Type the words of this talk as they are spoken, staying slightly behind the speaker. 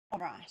All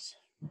right.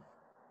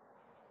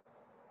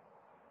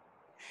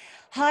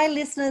 Hi,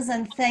 listeners,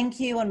 and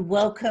thank you and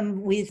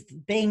welcome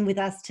with being with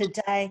us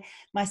today.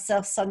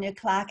 Myself, Sonia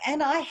Clark,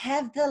 and I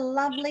have the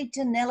lovely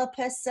Janella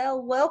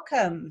Purcell.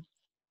 Welcome.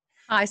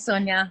 Hi,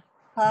 Sonia.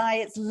 Hi,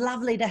 it's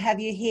lovely to have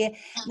you here.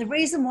 The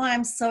reason why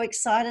I'm so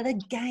excited,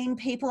 again,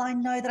 people, I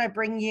know that I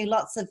bring you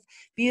lots of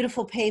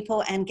beautiful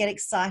people and get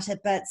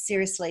excited, but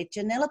seriously,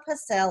 Janella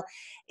Purcell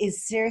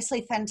is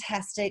seriously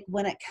fantastic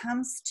when it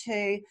comes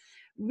to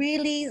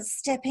really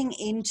stepping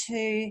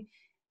into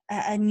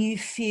a new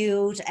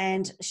field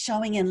and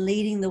showing and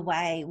leading the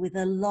way with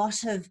a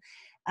lot of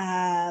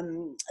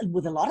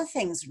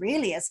things,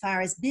 really, as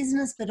far as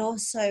business, but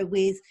also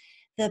with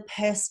the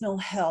personal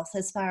health,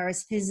 as far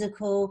as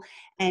physical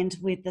and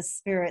with the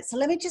spirit. So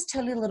let me just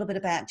tell you a little bit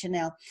about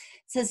Janelle.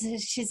 So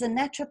she's a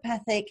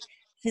naturopathic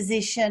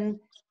physician,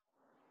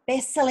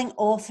 best-selling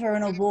author,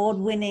 an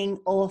award-winning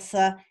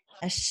author,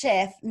 a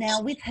chef.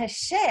 Now, with her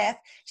chef,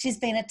 she's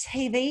been a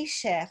TV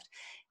chef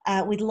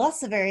with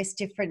lots of various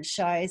different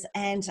shows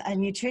and a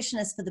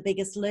nutritionist for The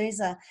Biggest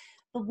Loser.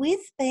 But with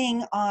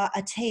being a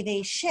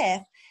TV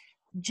chef,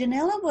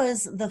 Janella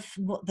was the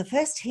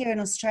first here in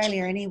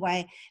Australia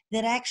anyway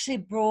that actually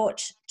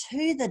brought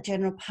to the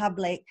general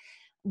public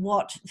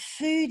what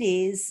food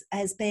is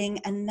as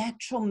being a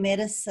natural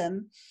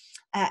medicine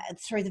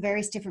through the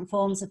various different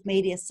forms of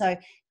media, so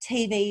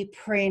TV,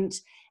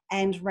 print,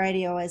 and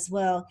radio as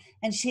well.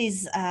 And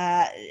she's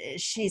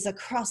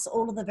across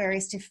all of the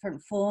various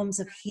different forms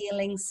of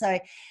healing, so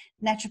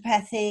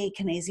naturopathy,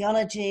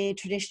 kinesiology,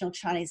 traditional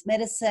Chinese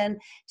medicine.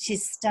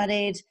 She's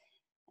studied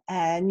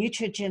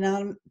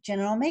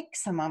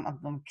nutrigenomics.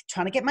 I'm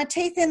trying to get my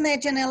teeth in there,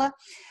 Janella.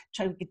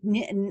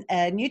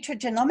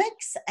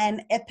 Nutrigenomics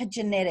and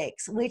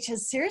epigenetics, which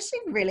is seriously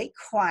really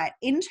quite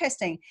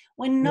interesting.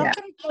 We're not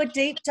going to do a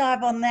deep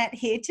dive on that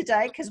here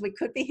today because we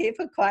could be here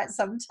for quite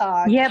some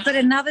time. Yeah, but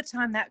another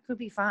time that could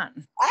be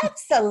fun.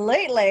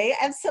 Absolutely,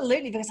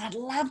 because I'd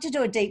love to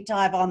do a deep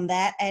dive on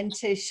that and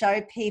to show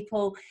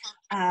people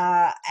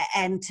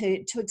and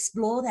to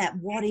explore that,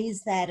 what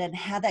is that and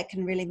how that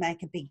can really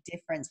make a big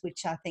difference,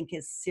 which I think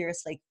is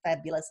seriously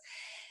fabulous.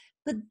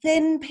 But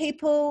then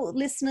people,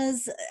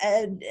 listeners,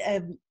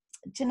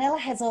 Janella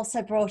has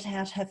also brought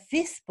out her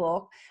 5th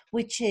book,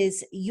 which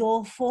is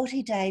Your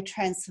 40-Day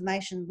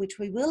Transformation, which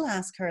we will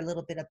ask her a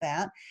little bit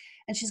about.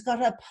 And she's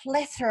got a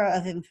plethora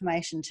of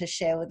information to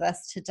share with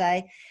us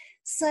today.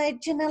 So,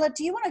 Janella,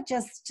 do you want to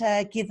just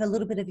give a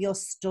little bit of your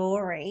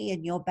story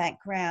and your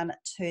background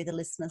to the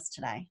listeners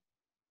today?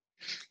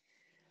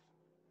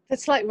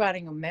 It's like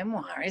writing a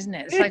memoir, isn't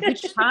it? It's like,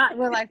 which part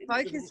will I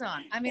focus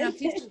on? I mean, I'm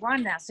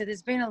 51 now, so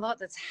there's been a lot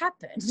that's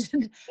happened.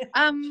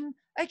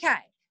 Okay,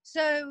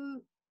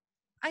 so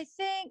I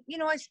think,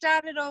 I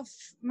started off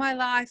my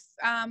life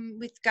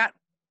with gut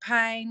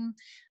pain.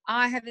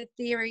 I have a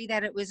theory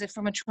that it was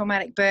from a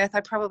traumatic birth.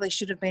 I probably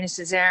should have been a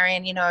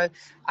cesarean.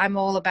 I'm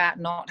all about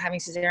not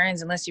having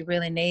cesareans unless you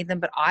really need them,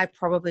 but I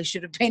probably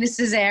should have been a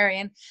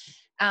cesarean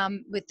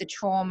with the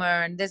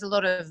trauma. And there's a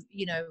lot of,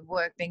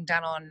 work being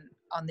done on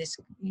this,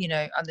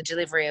 on the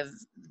delivery of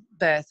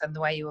birth and the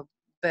way you were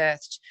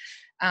birthed,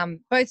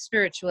 both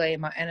spiritually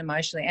and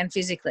emotionally and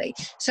physically.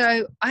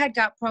 So I had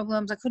gut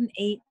problems. I couldn't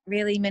eat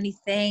really many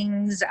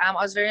things. I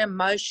was very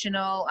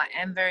emotional. I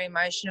am very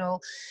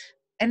emotional.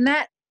 And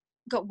that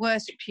got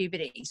worse at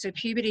puberty. So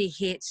puberty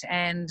hit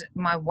and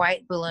my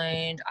weight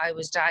ballooned. I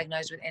was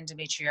diagnosed with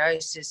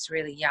endometriosis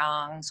really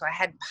young. So I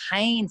had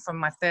pain from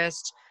my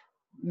first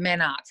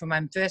menarche, from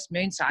my first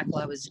moon cycle.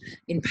 I was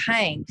in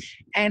pain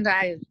and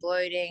I had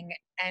bloating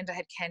and I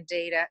had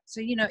candida.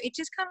 So, it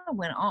just kind of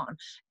went on.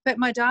 But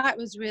my diet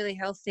was really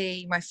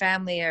healthy. My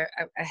family are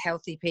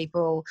healthy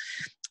people.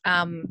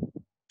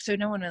 So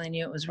no one really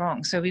knew it was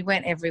wrong. So we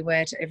went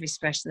everywhere to every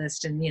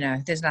specialist and,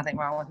 there's nothing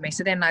wrong with me.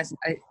 So then I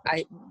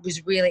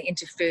was really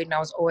into food and I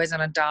was always on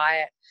a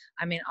diet.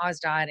 I mean, I was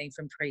dieting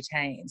from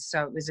preteens.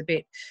 So it was a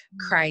bit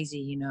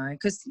crazy,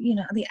 because,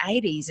 the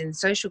 80s and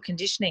social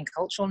conditioning,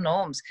 cultural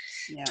norms,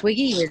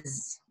 Twiggy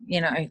was,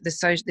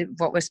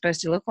 what we're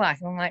supposed to look like.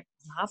 And I'm like,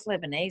 half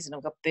Lebanese and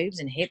I've got boobs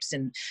and hips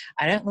and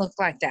I don't look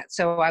like that.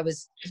 So I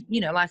was,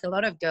 like a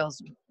lot of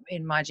girls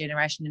in my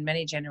generation and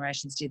many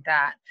generations did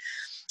that.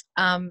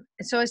 And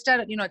so I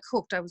started, I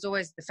cooked. I was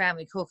always the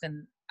family cook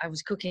and I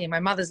was cooking. My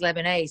mother's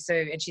Lebanese,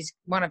 and she's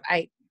one of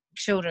 8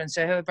 children.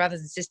 So her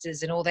brothers and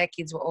sisters and all their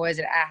kids were always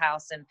at our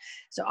house. And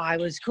so I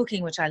was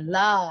cooking, which I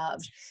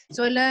loved.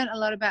 So I learned a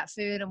lot about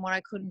food and what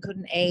I could and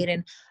couldn't eat.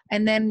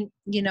 And then,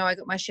 I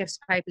got my chef's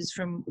papers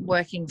from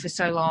working for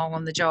so long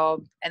on the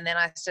job. And then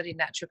I studied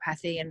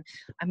naturopathy. And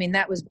I mean,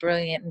 that was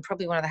brilliant and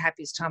probably one of the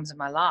happiest times of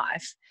my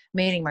life,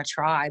 meeting my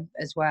tribe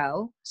as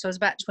well. So I was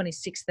about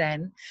 26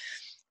 then.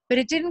 But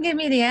it didn't give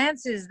me the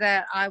answers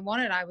that I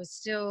wanted. I was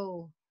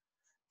still,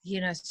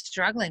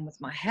 struggling with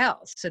my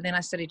health. So then I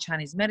studied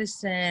Chinese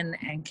medicine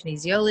and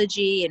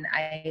kinesiology and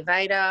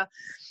Ayurveda.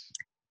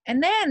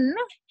 And then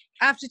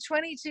after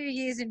 22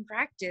 years in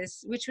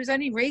practice, which was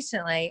only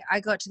recently, I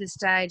got to the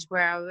stage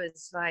where I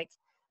was like,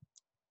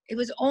 it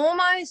was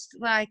almost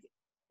like,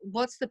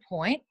 what's the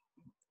point?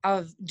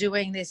 of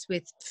doing this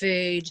with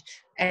food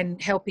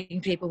and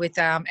helping people with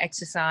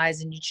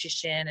exercise and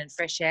nutrition and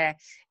fresh air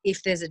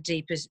if there's a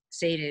deeper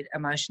seated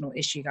emotional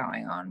issue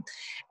going on.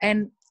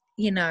 And,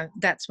 you know,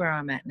 that's where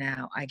I'm at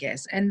now, I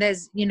guess. And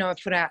there's, you know, I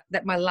put out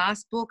that my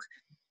last book,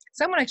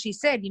 someone actually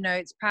said, you know,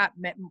 it's part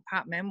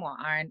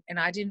memoir, and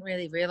I didn't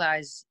really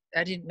realize,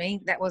 I didn't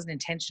mean, that wasn't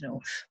intentional,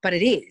 but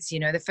it is.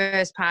 You know, the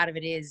first part of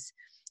it is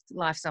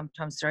life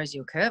sometimes throws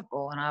you a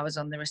curveball, and I was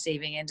on the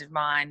receiving end of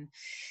mine.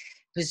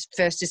 It was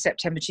 1st of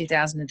September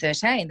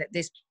 2013 that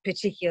this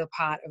particular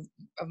part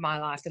of my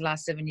life, the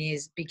last 7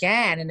 years,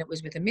 began, and it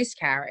was with a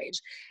miscarriage.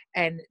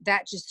 And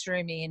that just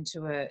threw me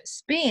into a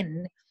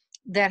spin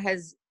that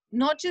has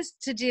not just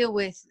to deal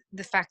with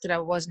the fact that I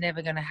was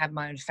never going to have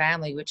my own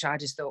family, which I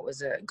just thought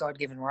was a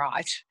God-given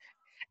right.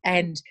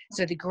 And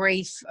so the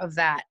grief of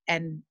that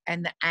and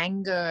the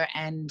anger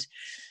and,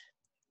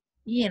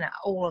 you know,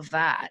 all of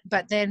that.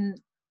 But then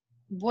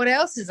what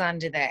else is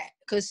under there?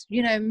 Because,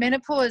 you know,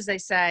 menopause, they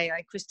say,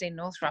 like Christine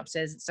Northrup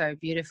says it so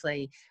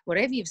beautifully,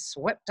 whatever you've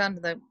swept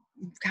under the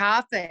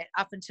carpet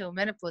up until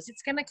menopause,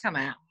 it's going to come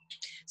out.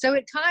 So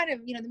it kind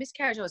of, you know, the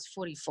miscarriage, I was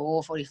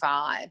 44,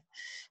 45.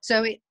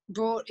 So it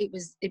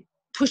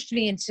pushed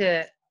me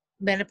into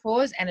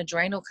menopause and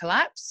adrenal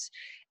collapse.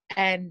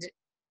 And,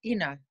 you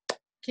know,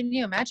 can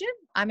you imagine?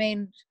 I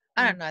mean,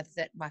 I don't know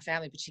that my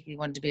family particularly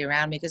wanted to be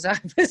around me because I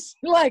was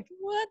like,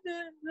 what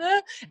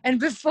the? And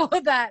before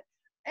that,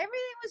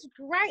 everything was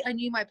great. I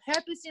knew my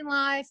purpose in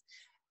life.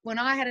 When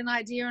I had an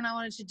idea and I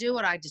wanted to do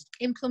it, I just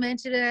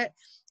implemented it.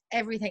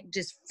 Everything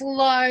just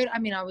flowed. I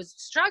mean, I was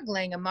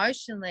struggling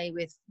emotionally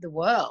with the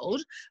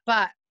world,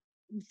 but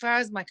as far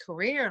as my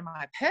career and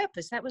my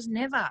purpose, that was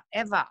never,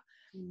 ever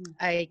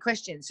a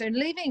question. So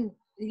leaving,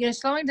 you know,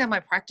 slowing down my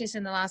practice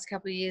in the last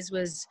couple of years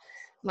was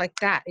like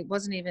that. It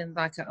wasn't even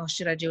like, oh,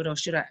 should I do it or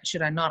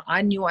should I not?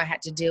 I knew I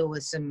had to deal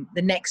with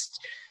the next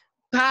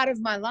part of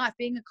my life,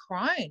 being a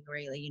crone,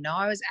 really. You know,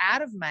 I was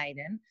out of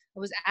maiden. I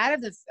was out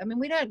of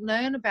we don't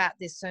learn about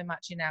this so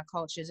much in our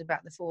cultures,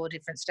 about the 4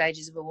 different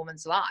stages of a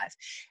woman's life.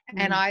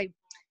 And I,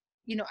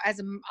 you know,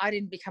 I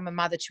didn't become a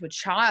mother to a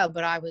child,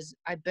 but I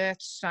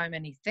birthed so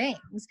many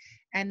things.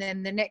 And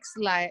then the next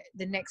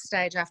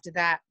stage after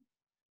that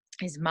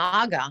is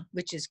Marga,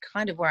 which is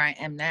kind of where I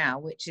am now,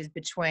 which is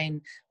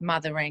between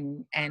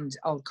mothering and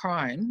old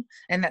crone.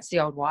 And that's the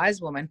old wise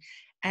woman.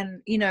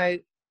 And, you know,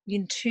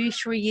 in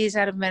 2-3 years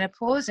out of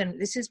menopause, and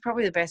this is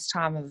probably the best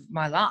time of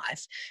my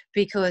life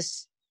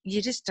because you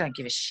just don't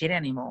give a shit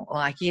anymore.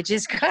 Like, you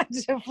just kind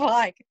of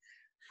like,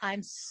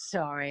 I'm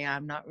sorry,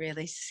 I'm not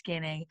really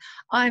skinny.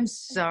 I'm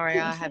sorry,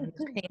 I have an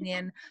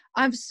opinion.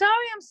 I'm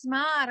sorry, I'm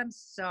smart. I'm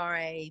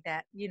sorry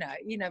that, you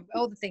know,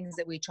 all the things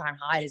that we try and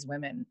hide as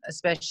women,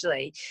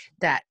 especially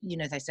that, you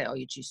know, they say, oh,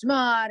 you're too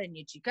smart and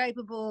you're too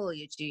capable, or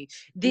you're too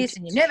this,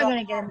 and you're never going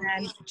to get a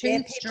man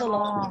too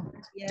strong.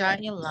 Yeah.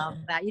 Don't you love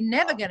that? You're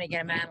never going to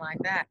get a man like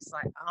that. It's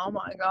like, oh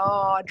my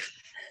God.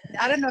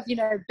 I don't know if you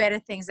know Better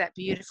Things, that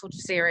beautiful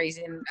series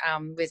in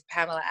with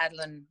Pamela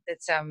Adlon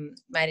that's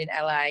made in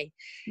LA.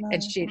 No.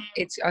 And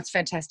it's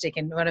fantastic.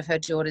 And one of her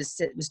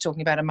daughters was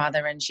talking about a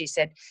mother, and she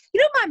said,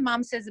 you know what my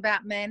mum says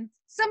about men?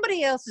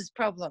 Somebody else's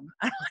problem.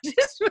 And I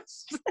just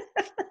was,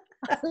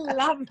 I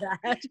love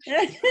that.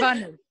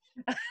 Funny.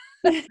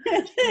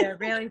 Yeah,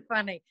 really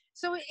funny.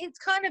 So it's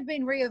kind of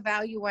been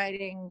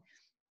reevaluating.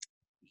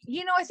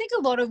 You know, I think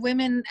a lot of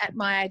women at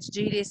my age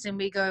do this and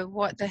we go,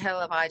 what the hell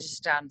have I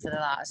just done for the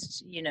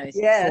last,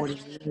 40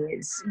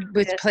 years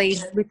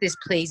with this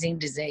pleasing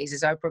disease,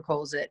 as Oprah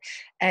calls it,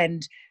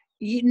 and,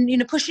 you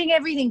know, pushing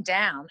everything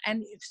down.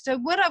 And so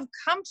what I've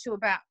come to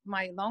about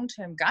my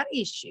long-term gut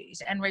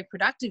issues and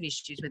reproductive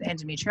issues with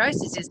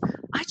endometriosis is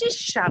I just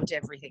shoved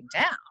everything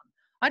down.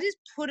 I just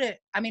put it,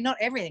 I mean, not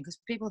everything, because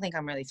people think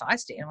I'm really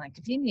feisty. I'm like,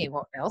 if you knew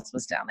what else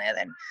was down there,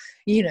 then,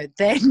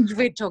 then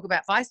we'd talk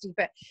about feisty.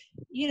 But,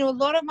 a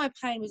lot of my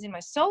pain was in my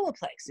solar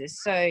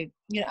plexus. So,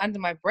 under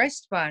my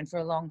breastbone for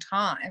a long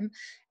time.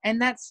 And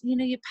that's,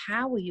 your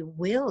power, your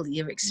will,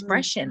 your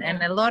expression.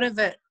 And a lot of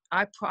it,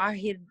 I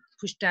had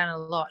pushed down a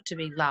lot to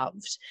be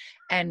loved.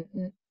 And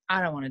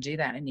I don't want to do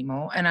that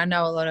anymore. And I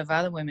know a lot of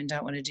other women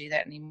don't want to do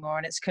that anymore.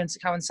 And it's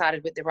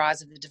coincided with the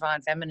rise of the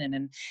divine feminine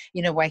and,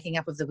 waking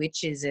up of the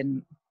witches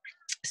and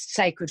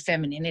sacred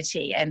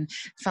femininity and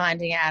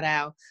finding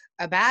out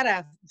about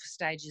our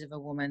stages of a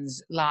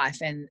woman's life.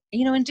 And,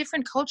 in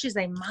different cultures,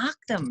 they mark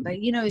them,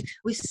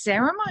 with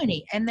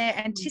ceremony, and they're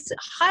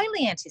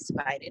highly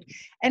anticipated.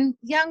 And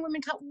young women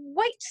can't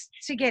wait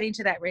to get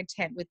into that red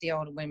tent with the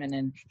older women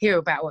and hear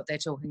about what they're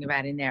talking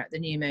about in there at the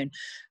new moon.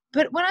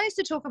 But when I used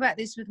to talk about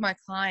this with my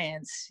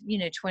clients,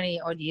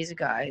 20 odd years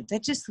ago, they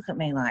just look at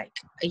me like,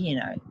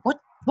 what?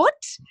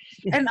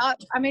 And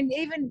I mean,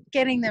 even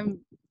getting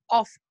them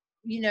off,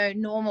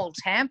 normal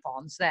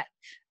tampons that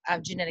are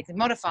genetically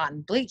modified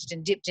and bleached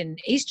and dipped in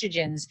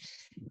estrogens,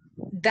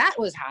 that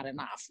was hard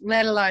enough,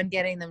 let alone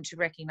getting them to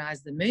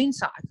recognize the moon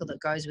cycle that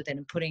goes with it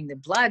and putting the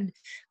blood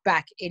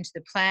back into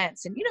the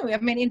plants. And, I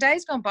mean, in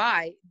days gone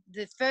by,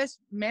 the first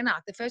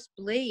menarche, the first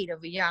bleed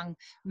of a young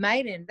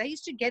maiden, they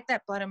used to get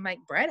that blood and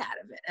make bread out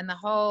of it. And the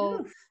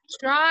whole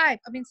tribe,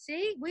 I mean,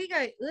 see, we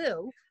go,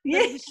 ew,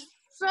 but it was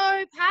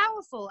so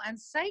powerful and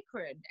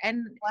sacred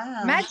and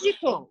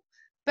magical.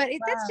 But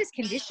that's just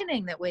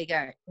conditioning that we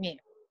go, yeah.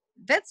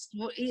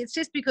 It's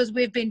just because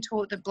we've been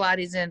taught that blood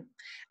isn't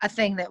a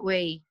thing that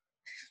we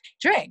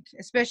drink,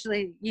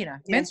 especially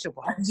menstrual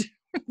blood.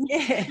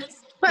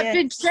 But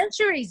for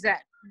centuries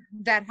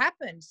that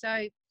happened.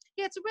 So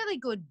it's a really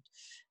good,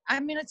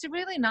 it's a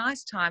really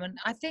nice time, and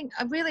I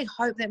really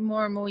hope that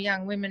more and more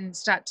young women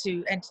start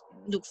to and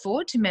look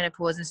forward to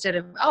menopause instead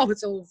of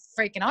it's all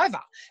freaking over,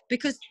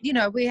 because we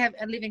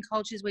live in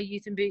cultures where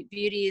youth and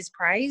beauty is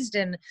praised,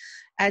 and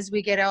as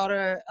we get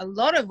older, a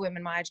lot of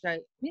women my age go,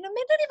 men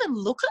don't even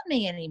look at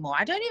me anymore.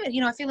 I don't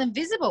even, I feel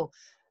invisible.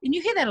 And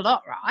you hear that a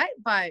lot, right,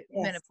 by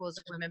menopausal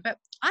women, but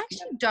I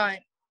actually don't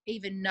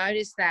even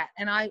notice that.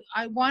 And I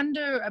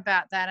wonder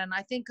about that. And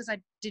I think because I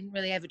didn't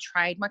really ever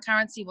trade, my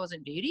currency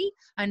wasn't beauty.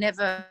 I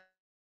never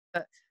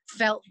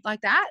felt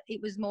like that.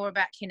 It was more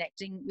about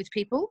connecting with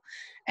people.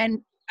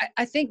 And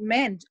I think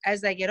men,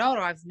 as they get older,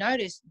 I've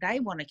noticed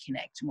they want to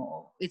connect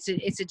more. It's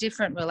a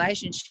different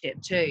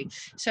relationship too.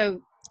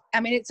 So,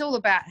 it's all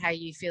about how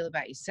you feel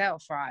about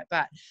yourself, right?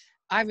 But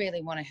I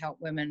really want to help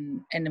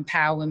women and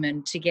empower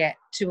women to get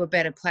to a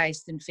better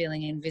place than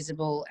feeling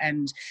invisible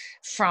and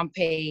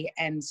frumpy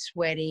and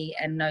sweaty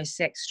and no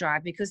sex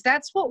drive, because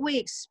that's what we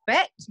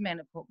expect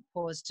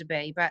menopause to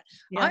be. But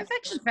I've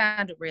actually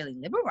found it really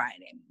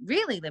liberating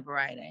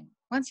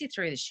once you're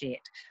through the shit.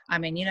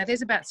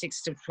 There's about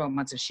 6 to 12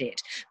 months of shit.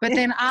 But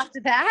then after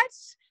that,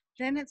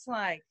 then it's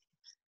like,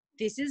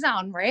 this is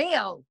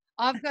unreal.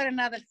 I've got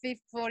another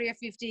 40 or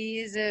 50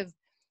 years of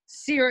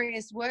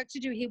serious work to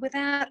do here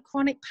without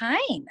chronic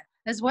pain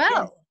as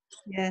well.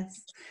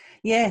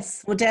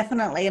 Yes, well,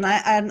 definitely.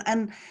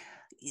 And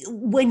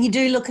when you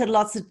do look at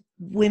lots of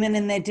women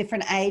in their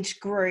different age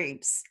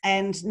groups,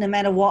 and no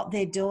matter what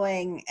they're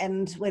doing,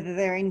 and whether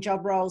they're in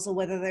job roles or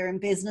whether they're in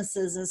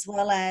businesses as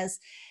well as,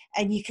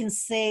 and you can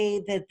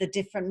see the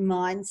different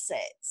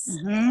mindsets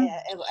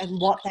and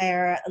what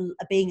they're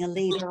being a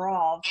leader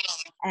of.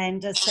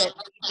 And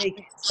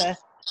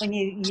when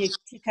you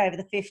tick over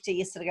the 50,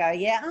 you sort of go,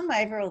 I'm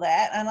over all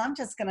that, and I'm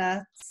just going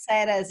to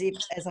say it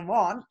as I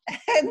want.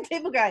 And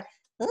people go,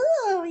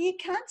 oh, you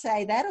can't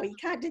say that, or you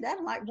can't do that.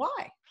 I'm like,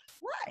 why?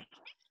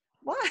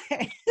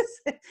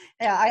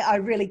 I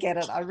really get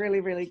it. I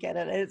really, really get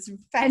it. It's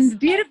fascinating. And the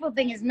beautiful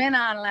thing is, men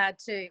aren't allowed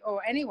to,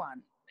 or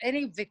anyone,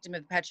 any victim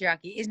of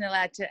patriarchy isn't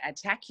allowed to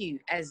attack you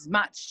as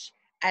much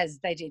as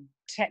they did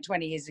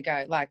 20 years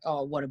ago, like,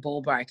 oh, what a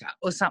ball breaker,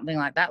 or something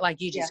like that. Like,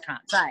 you just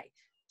can't say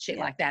shit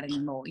like that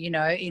anymore, in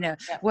a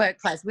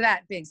workplace without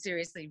being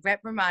seriously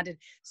reprimanded.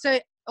 So,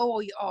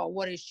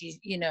 what is she,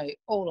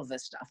 all of the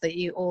stuff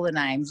all the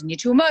names, and you're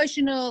too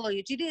emotional, or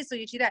you're too this, or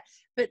you're too that.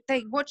 But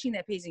they're watching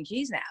their P's and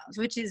Q's now,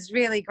 which is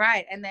really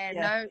great. And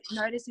they're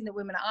noticing that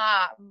women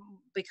are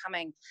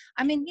becoming,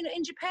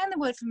 in Japan, the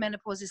word for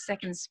menopause is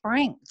second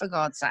spring, for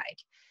God's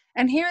sake.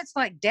 And here it's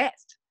like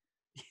death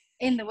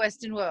in the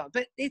Western world,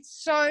 but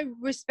it's so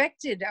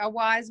respected. A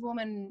wise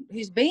woman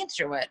who's been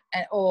through it,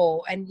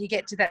 and you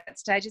get to that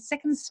stage, it's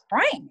second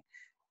spring.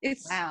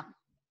 It's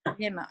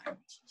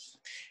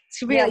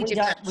it's really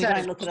different. We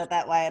don't look at it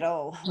that way at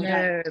all.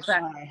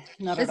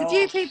 There's a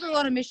few people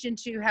on a mission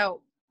to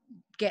help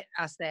get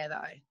us there,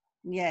 though.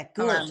 Yeah,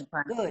 good.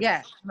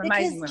 Yeah,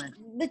 amazing women.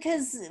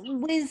 Because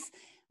with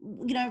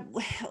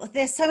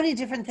there's so many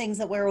different things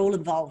that we're all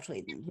involved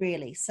with,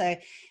 really. So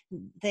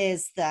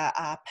there's the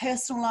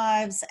personal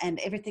lives and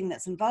everything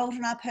that's involved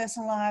in our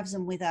personal lives,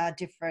 and with our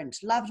different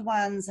loved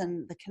ones,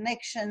 and the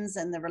connections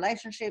and the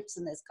relationships,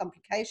 and there's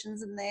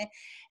complications in there.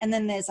 And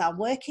then there's our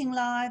working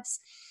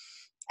lives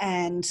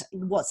and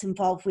what's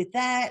involved with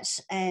that,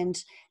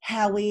 and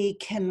how we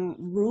can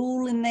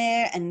rule in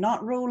there and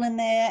not rule in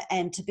there,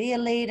 and to be a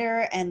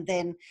leader, and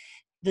then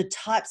the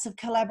types of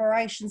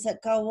collaborations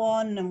that go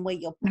on, and where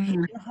you're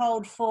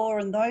pigeonholed for,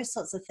 and those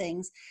sorts of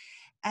things.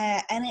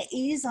 And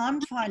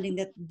I'm finding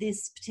that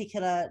this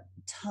particular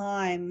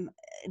time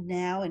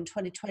now in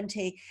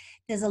 2020,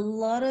 there's a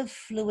lot of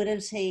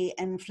fluidity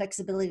and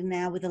flexibility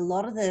now with a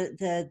lot of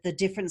the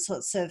different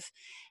sorts of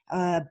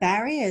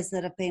barriers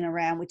that have been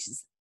around, which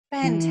is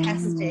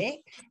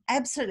fantastic,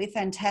 absolutely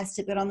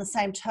fantastic. But on the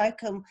same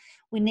token,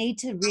 we need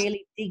to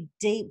really dig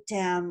deep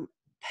down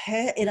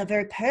in a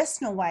very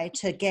personal way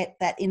to get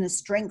that inner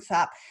strength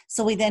up,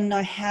 so we then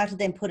know how to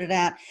then put it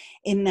out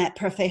in that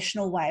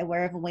professional way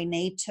wherever we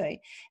need to.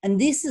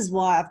 And this is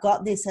why I've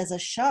got this as a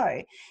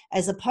show,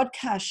 as a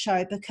podcast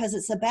show, because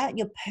it's about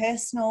your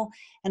personal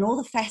and all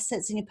the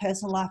facets in your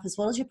personal life as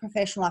well as your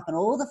professional life, and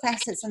all the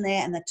facets in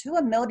there, and the two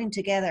are melding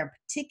together.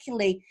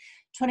 Particularly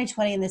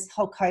 2020 and this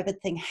whole COVID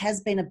thing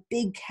has been a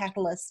big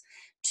catalyst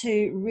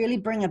to really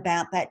bring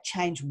about that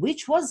change,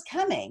 which was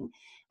coming.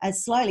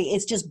 as slowly.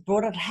 It's just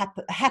brought it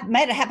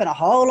made it happen a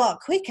whole lot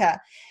quicker,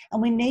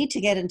 and we need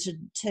to get into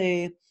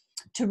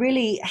to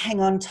really hang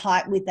on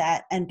tight with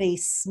that and be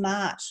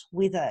smart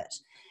with it,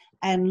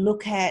 and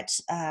look at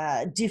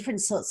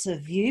different sorts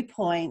of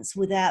viewpoints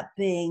without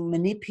being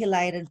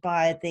manipulated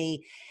by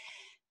the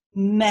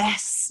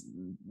mass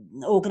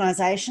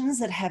organizations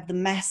that have the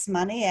mass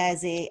money,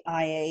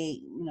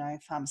 i.e.,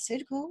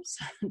 pharmaceuticals,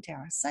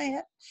 dare I say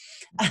it,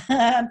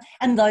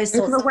 and those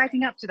sorts. People are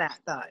waking up to that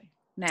though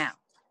now.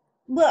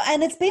 Well,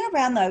 and it's been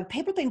around though.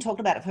 People have been talking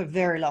about it for a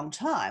very long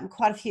time,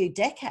 quite a few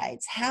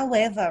decades.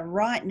 However,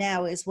 right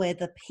now is where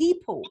the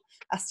people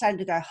are starting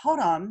to go, hold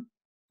on,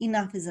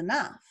 enough is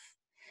enough.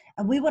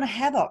 And we want to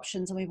have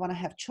options and we want to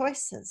have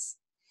choices.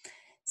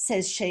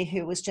 Says she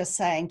who was just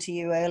saying to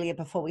you earlier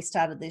before we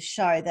started this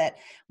show that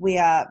we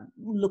are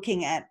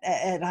looking at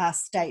our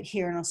state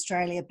here in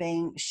Australia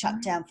being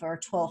shut down for a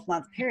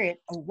 12-month period.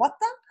 What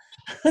the?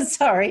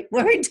 Sorry,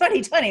 we're in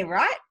 2020,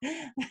 right?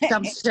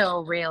 I'm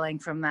still reeling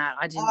from that.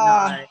 I didn't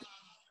know.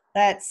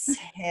 That's,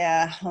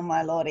 yeah, oh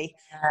my lordy.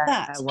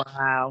 But,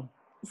 wow.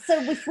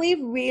 So if we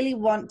really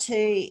want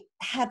to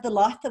have the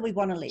life that we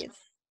want to live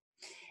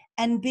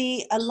and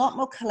be a lot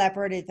more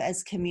collaborative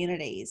as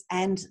communities,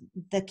 and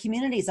the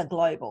communities are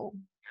global,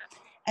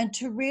 and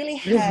to really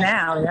have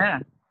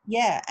now,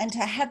 and to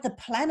have the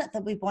planet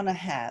that we want to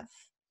have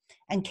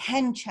and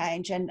can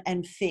change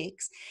and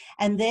fix,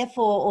 and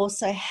therefore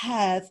also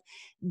have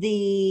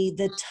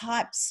the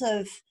types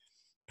of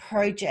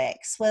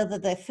projects, whether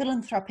they're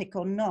philanthropic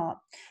or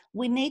not,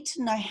 we need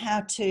to know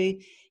how to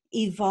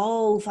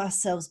evolve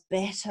ourselves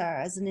better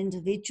as an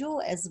individual,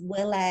 as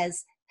well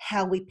as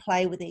how we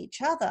play with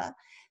each other.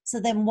 So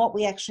then what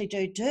we actually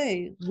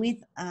do with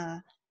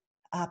our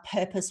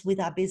purpose, with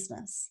our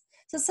business.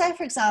 So say,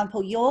 for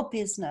example, your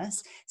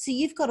business, so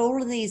you've got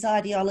all of these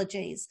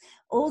ideologies,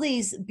 all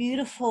these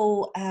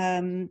beautiful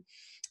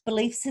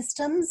belief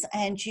systems,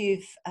 and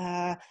you've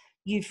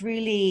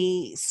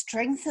really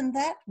strengthened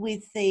that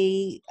with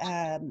the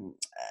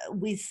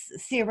with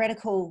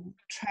theoretical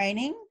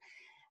training,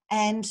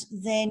 and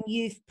then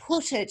you've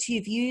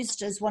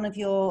used as one of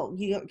your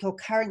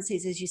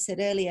currencies, as you said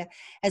earlier,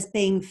 as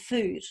being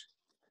food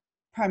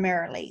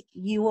primarily.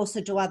 You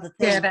also do other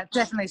things. Yeah, that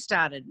definitely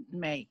started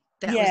me.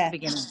 That was the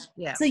beginning.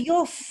 Yeah. So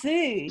your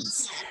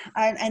foods,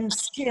 and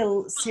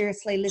still,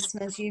 seriously,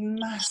 listeners, you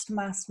must,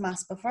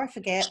 before I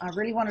forget, I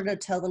really wanted to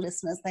tell the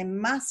listeners, they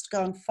must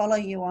go and follow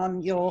you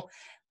on your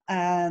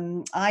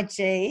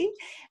IG,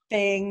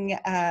 being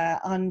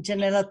on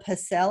Janella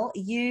Purcell.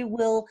 You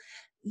will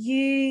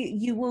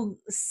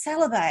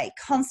salivate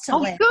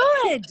constantly. Oh,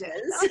 good.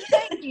 Oh,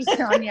 thank you,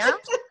 Sonia.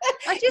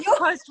 I just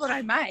post what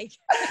I make.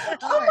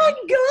 Oh my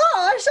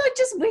gosh, I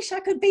just wish I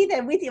could be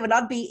there with you, and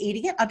I'd be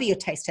eating it. I'd be your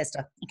taste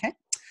tester, okay?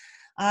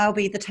 I'll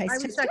be the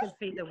taste tester. I wish I could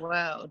feed the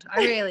world. I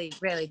really,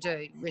 really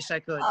do wish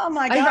I could. Oh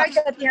my gosh. I wrote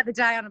that the other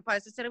day on a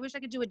post. I said, I wish I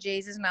could do a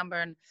Jesus number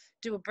and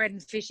do a bread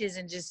and fishes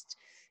and just,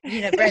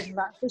 bread and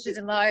fishes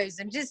and loaves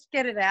and just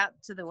get it out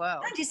to the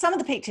world. Some of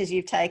the pictures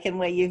you've taken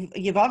where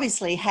you've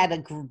obviously had a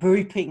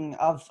grouping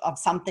of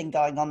something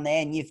going on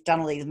there, and you've done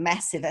all these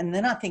massive, and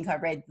then I think I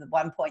read at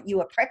one point you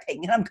were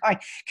prepping, and I'm going,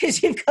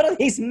 because you've got all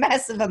these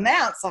massive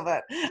amounts of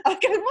it. I'm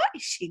going, what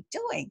is she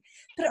doing?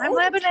 But I'm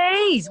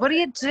Lebanese. What do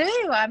you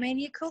do? I mean,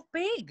 you cook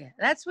big.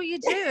 That's what you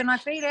do. And I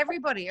feed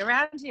everybody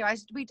around here. I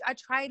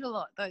trade a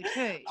lot though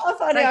too. I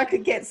find I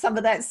could get some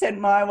of that sent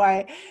my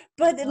way.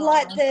 But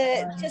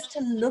just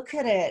to look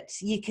at it,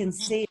 you can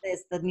see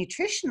there's the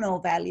nutritional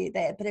value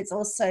there, but it's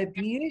also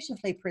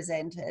beautifully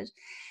presented.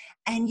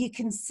 And you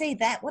can see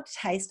that would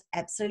taste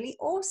absolutely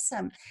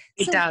awesome.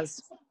 It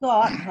does.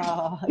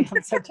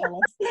 I'm so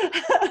jealous.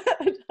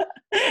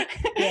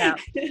 Yeah.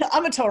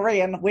 I'm a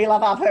Taurian. We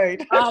love our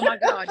food. Oh my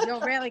God,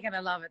 you're really going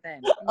to love it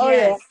then. Oh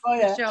yes,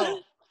 yeah. Sure.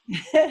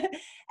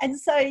 And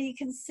so you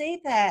can see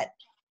that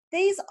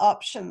these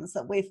options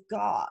that we've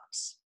got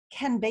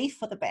can be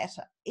for the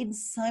better in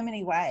so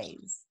many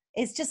ways.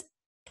 It's just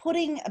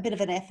putting a bit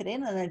of an effort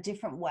in a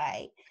different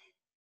way.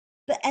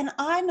 And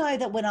I know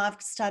that when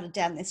I've started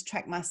down this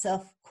track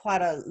myself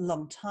quite a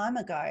long time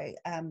ago,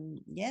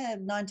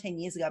 19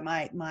 years ago,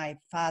 my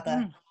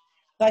father,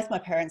 both my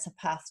parents have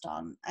passed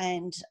on,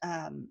 and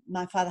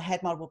my father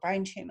had multiple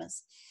brain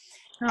tumours.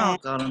 Oh,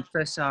 God, I'm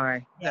so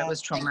sorry. That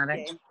was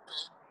traumatic.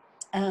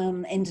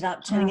 Ended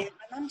up turning out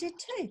my mum did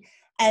too,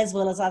 as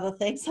well as other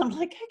things. I'm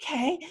like,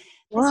 okay,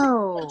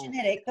 whoa,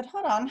 genetic, but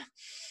hold on.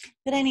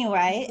 But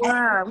anyway.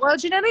 Wow. Well,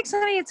 genetics,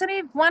 it's only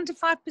 1 to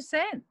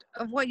 5%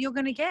 of what you're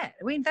going to get.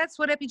 I mean, that's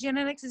what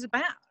epigenetics is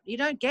about. You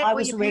don't get I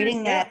was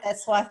reading that.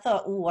 That's why I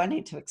thought, I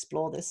need to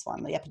explore this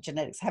one, the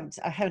epigenetics.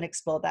 I haven't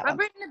explored that one. I've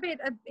written a bit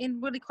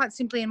in really quite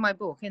simply in my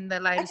book, in the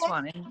latest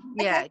one. And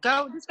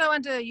just go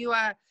under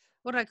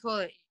what do I call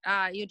it?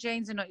 Your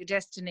genes are not your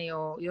destiny,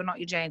 or you're not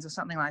your genes, or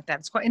something like that.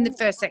 It's quite in the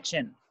first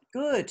section.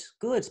 Good.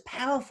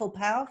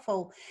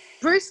 Powerful.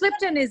 Bruce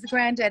Lipton is the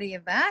granddaddy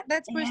of that.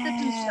 That's Bruce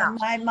Lipton's Yeah,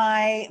 stuff.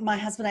 my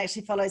husband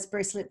actually follows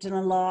Bruce Lipton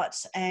a lot,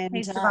 and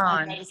He's I'm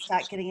divine. going to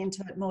start getting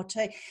into it more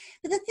too.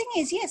 But the thing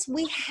is, yes,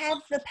 we have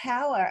the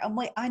power, and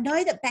I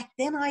know that back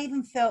then I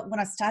even felt, when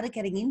I started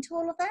getting into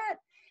all of that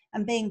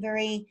and being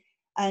very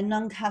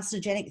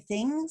non-carcinogenic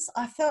things,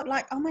 I felt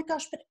like, oh my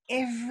gosh, but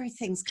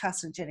everything's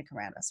carcinogenic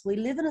around us. We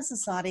live in a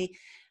society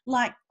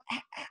like,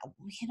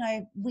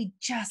 we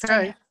just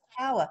don't have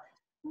power.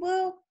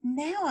 Well,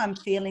 now I'm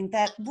feeling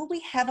that,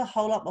 we have a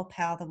whole lot more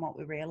power than what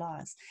we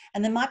realize.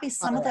 And there might be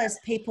some of those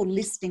people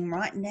listening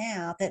right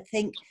now that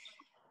think,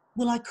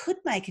 well, I could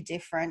make a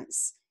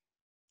difference.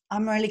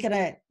 I'm really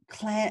going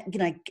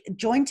to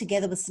join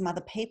together with some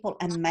other people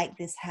and make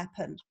this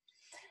happen.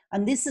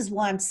 And this is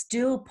why I'm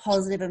still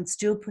positive. I'm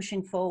still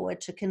pushing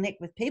forward to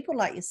connect with people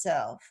like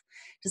yourself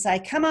to say,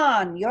 come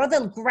on, you're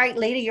the great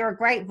leader. You're a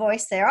great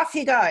voice there. Off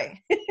you go.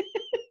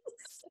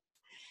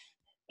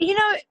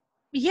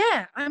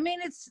 Yeah, I mean,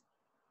 it's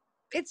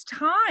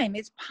time.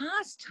 It's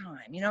past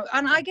time,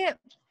 and I get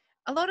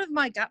a lot of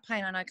my gut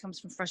pain, I know, comes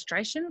from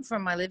frustration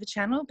from my liver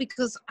channel,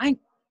 because I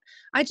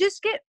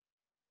just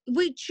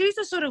we choose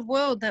the sort of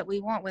world that we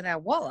want with our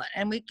wallet,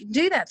 and we can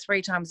do that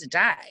 3 times a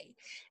day.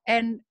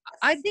 And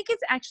I think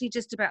it's actually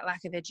just about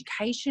lack of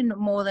education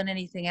more than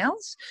anything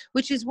else,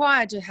 which is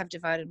why I have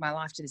devoted my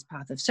life to this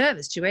path of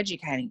service, to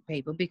educating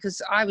people,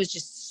 because I was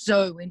just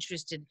so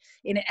interested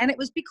in it. And it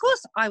was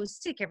because I was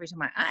sick every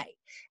time I ate,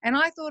 and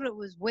I thought it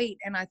was wheat,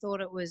 and I thought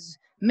it was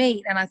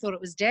meat, and I thought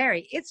it was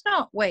dairy. It's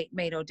not wheat,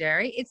 meat, or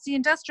dairy. It's the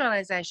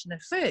industrialization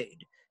of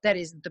food that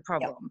is the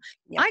problem.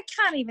 Yep. I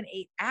can't even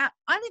eat out.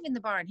 I live in the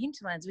Byron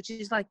hinterlands, which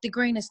is like the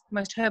greenest,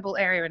 most herbal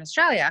area in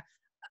Australia.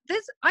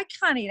 I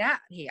can't eat out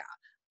here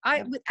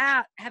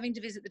without having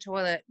to visit the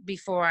toilet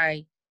before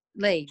I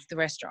leave the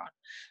restaurant.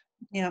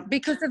 Yeah.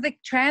 Because of the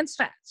trans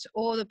fats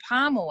or the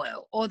palm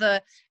oil or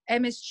the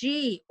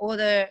MSG or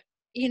the,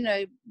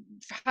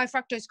 high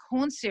fructose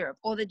corn syrup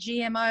or the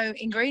GMO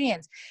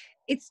ingredients.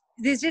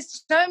 There's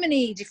just so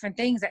many different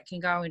things that can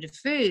go into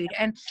food.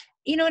 And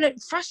and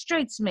it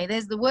frustrates me.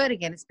 There's the word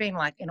again. It's been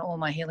like in all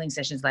my healing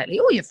sessions lately.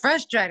 Oh, you're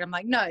frustrated. I'm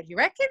like, no, do you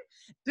reckon?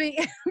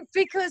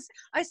 Because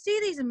I see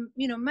these,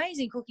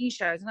 amazing cooking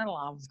shows, and I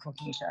love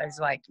cooking shows,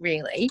 like,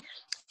 really.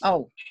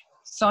 Oh,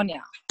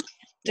 Sonia,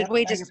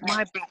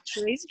 my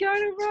battery's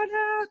going to run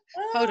out.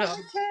 Hold on.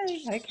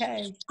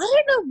 Okay.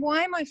 I don't know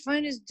why my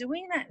phone is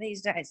doing that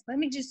these days. Let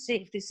me just see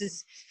if this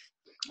is.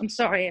 I'm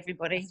sorry,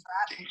 everybody.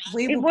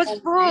 It was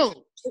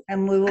full.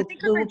 And we will. I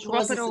think I'm going to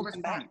drop it all the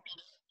time.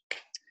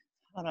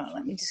 Hold on,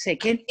 let me just see.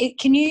 Can you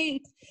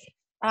see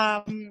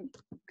and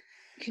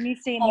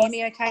hear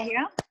me okay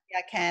here? Yeah,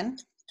 I can.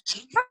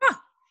 Ah,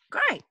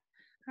 great.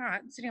 All right,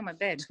 I'm sitting on my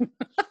bed.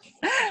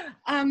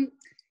 I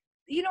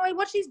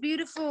watch these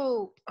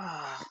beautiful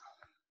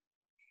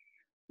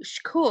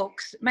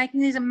cooks making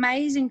these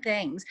amazing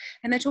things,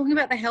 and they're talking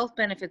about the health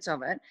benefits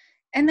of it,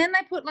 and then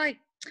they put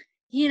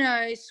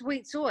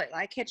sweet soy,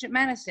 like ketchup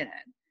mayonnaise in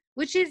it,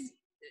 which is,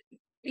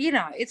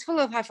 it's full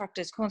of high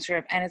fructose corn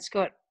syrup, and it's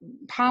got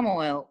palm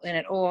oil in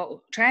it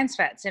or trans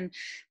fats. And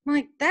I'm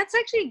like, that's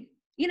actually,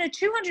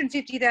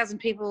 250,000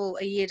 people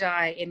a year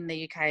die in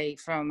the UK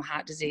from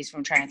heart disease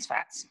from trans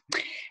fats.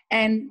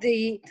 And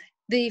the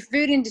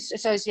Food Industry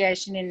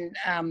Association in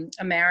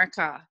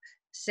America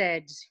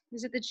said,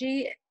 is it the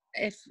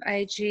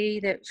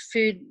GFAG, that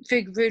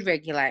food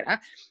regulator,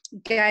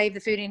 gave the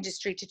food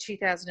industry to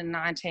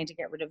 2019 to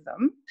get rid of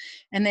them.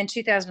 And then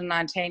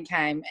 2019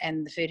 came,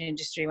 and the food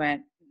industry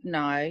went,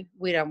 no,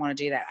 we don't want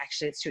to do that.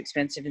 Actually, it's too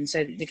expensive. And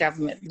so the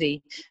government,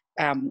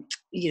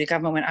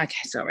 government went,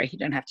 okay, sorry, you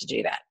don't have to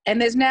do that.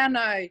 And there's now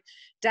no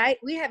date.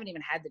 We haven't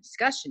even had the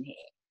discussion here.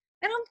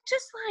 And I'm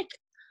just like,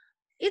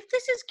 if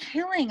this is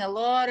killing a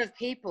lot of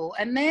people,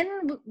 and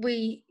then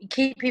we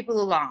keep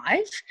people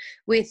alive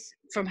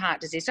from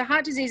heart disease. So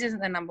heart disease isn't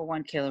the number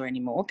one killer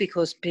anymore,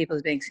 because people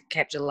are being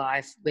kept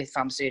alive with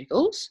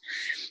pharmaceuticals.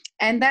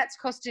 And that's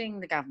costing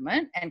the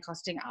government and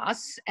costing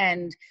us.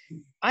 And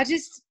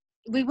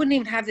we wouldn't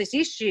even have this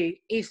issue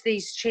if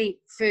these cheap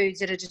foods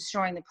that are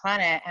destroying the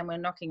planet, and we're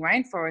knocking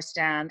rainforests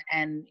down,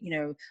 and,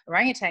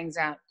 orangutans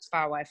aren't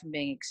far away from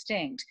being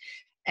extinct,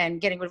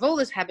 and getting rid of all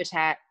this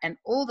habitat and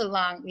all the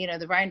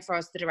the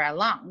rainforests that are our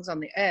lungs on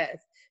the earth,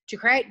 to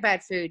create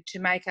bad food, to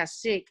make us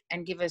sick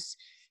and give us,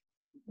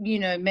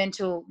 the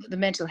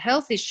mental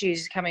health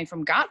issues coming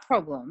from gut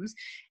problems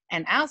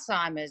and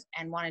Alzheimer's,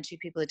 and 1 in 2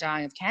 people are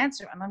dying of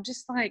cancer. And I'm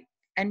just like,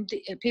 and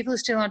people are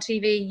still on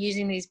TV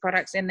using these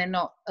products, and they're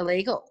not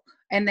illegal,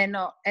 and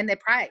they're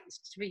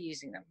praised to be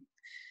using them.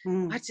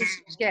 I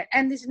just get,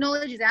 and this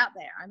knowledge is out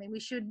there. I mean,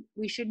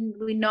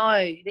 we know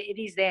that it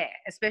is there,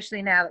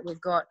 especially now that we've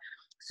got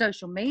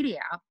social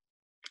media.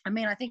 I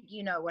mean, I think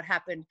you know what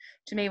happened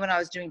to me when I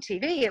was doing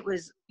TV. It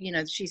was, you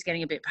know, she's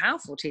getting a bit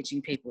powerful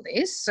teaching people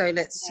this, so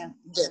let's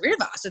get rid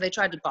of her. So they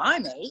tried to buy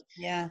me.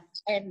 Yeah.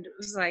 And it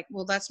was like,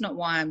 well, that's not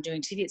why I'm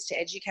doing TV. It's to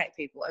educate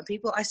people. And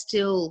people, I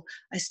still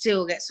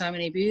get so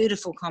many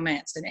beautiful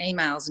comments and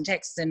emails and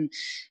texts and,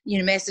 you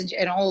know, message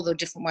and all the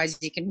different ways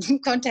you can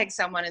contact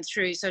someone and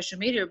through social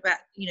media about,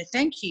 you know,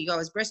 thank you. I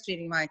was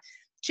breastfeeding my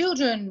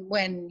children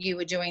when you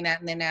were doing that,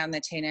 and they're now in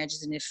their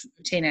teenagers and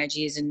teenage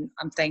years, and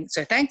I'm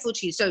so thankful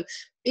to you. So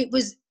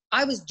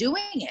I was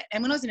doing it.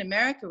 And when I was in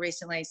America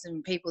recently,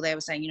 some people there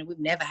were saying, you know, we've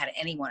never had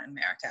anyone in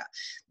America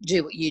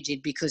do what you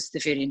did because the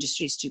food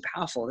industry is too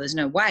powerful. There's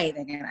no way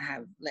they're going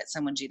to let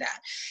someone do that.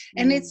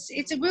 And it's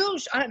a real,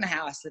 I don't know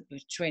how I slipped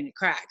between the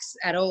cracks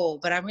at all,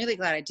 but I'm really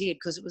glad I did,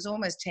 because it was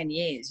almost 10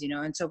 years, you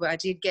know. And so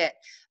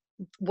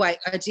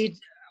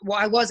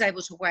I was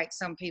able to wake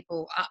some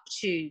people up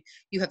to,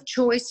 you have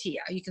choice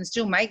here. You can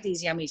still make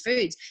these yummy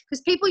foods, because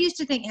people used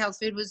to think health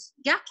food was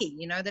yucky,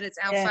 you know, that it's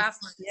alfalfa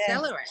and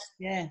celery.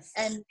 Yes.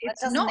 And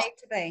it's doesn't not. need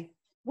to be.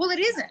 Well, it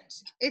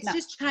isn't. It's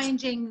just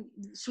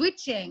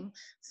switching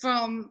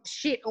from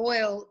shit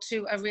oil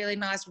to a really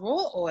nice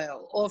raw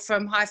oil, or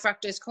from high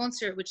fructose corn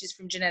syrup, which is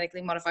from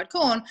genetically modified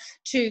corn,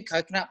 to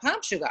coconut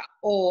palm sugar,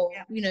 or,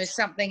 you know,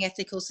 something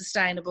ethical,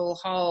 sustainable,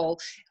 whole,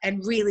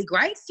 and really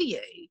great for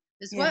you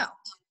as well.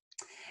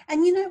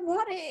 And you know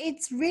what?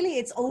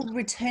 It's all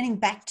returning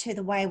back to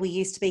the way we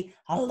used to be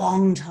a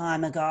long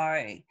time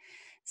ago.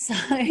 So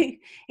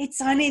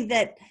it's only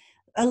that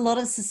a lot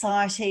of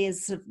society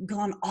has sort of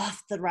gone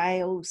off the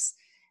rails.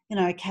 You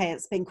know, okay,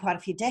 it's been quite a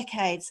few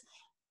decades,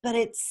 but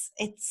it's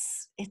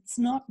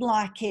not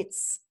like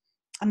it's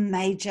a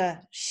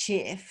major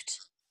shift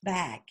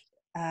back.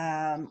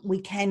 We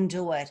can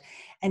do it,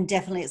 and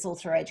definitely it's all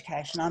through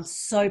education. I'm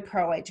so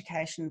pro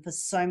education for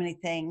so many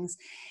things,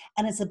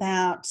 and it's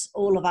about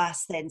all of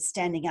us then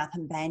standing up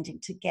and banding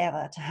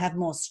together to have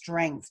more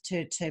strength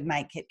to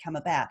make it come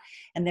about.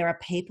 And there are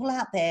people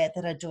out there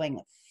that are doing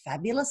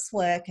fabulous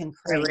work and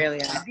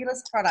creating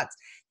fabulous products.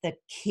 That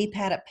keep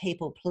at it,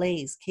 people,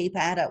 please keep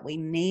at it. We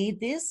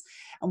need this,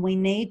 and we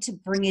need to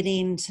bring it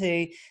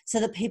into, so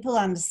that people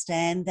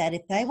understand that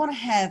if they want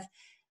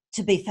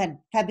to be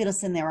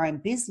fabulous in their own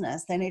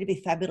business, they need to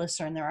be fabulous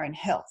in their own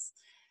health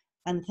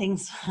and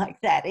things like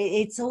that.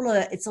 It's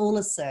all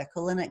a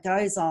circle, and it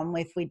goes on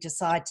if we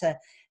decide to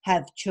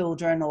have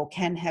children or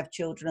can have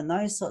children and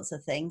those sorts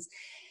of things.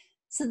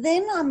 So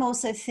then I'm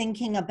also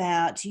thinking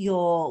about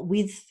your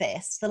With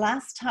Fest. The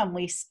last time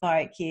we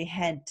spoke, you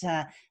had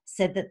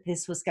said that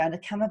this was going to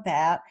come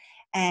about,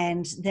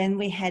 and then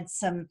we had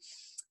some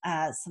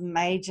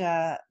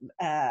major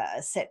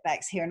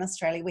setbacks here in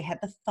Australia. We had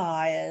the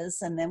fires,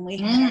 and then we've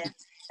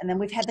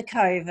had the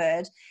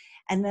COVID.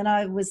 And then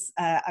I was,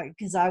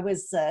 because I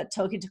was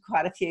talking to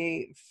quite a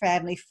few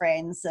family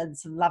friends and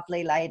some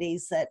lovely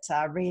ladies that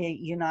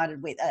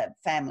reunited with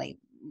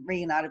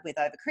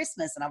over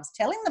Christmas, and I was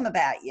telling them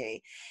about you,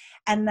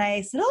 and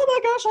they said,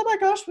 oh my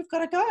gosh, we've got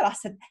to go. And I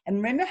said, and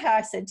remember how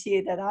I said to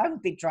you that I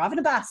would be driving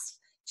a bus?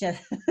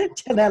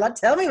 Janella,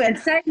 tell me when.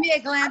 Save me a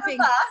glamping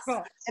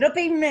bus. It'll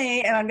be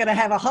me, and I'm going to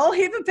have a whole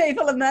heap of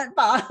people in that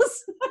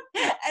bus.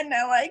 And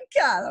now I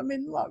can't. I'm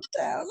in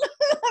lockdown.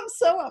 I'm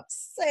so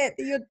upset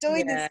that you're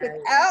doing this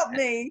without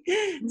me.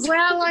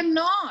 Well, I'm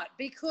not,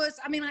 because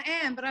I mean I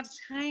am, but I've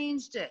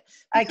changed it.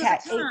 Because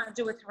I can't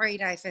do a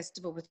 3-day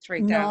festival with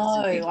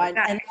 3,000 people.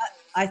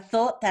 I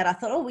thought that. I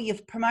thought, well, you're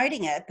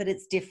promoting it, but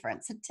it's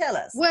different. So tell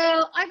us.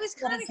 Well, I was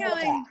kind of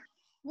going,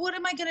 what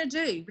am I going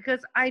to do?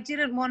 Because I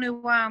didn't want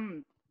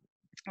to.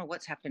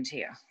 What's happened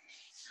here?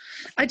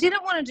 I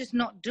didn't want to just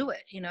not do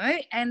it, you know,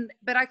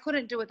 but I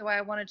couldn't do it the way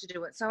I wanted to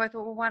do it. So I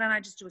thought, well, why don't I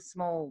just do a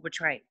small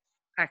retreat,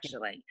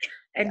 actually?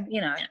 And,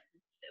 you know,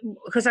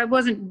 because I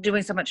wasn't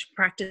doing so much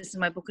practice,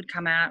 and my book had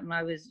come out, and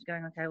I was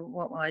going, okay, well,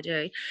 what will I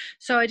do?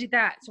 So I did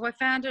that. So I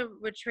found a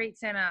retreat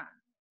center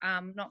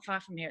not far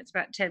from here. It's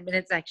about 10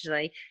 minutes,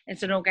 actually.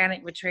 It's an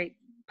organic retreat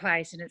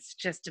place, and it's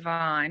just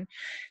divine.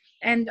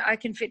 And I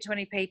can fit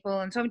 20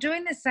 people. And so I'm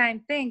doing the same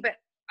thing, but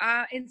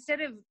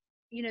instead of,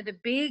 you know, the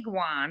big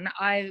one,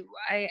 I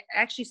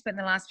actually spent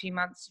the last few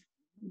months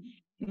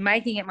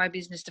making it my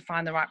business to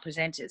find the right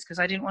presenters, because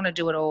I didn't want to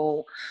do it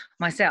all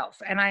myself.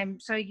 And I'm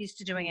so used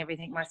to doing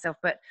everything myself,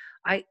 but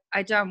I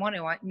don't want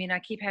to. I mean, I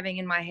keep having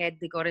in my head,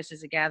 the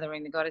goddesses are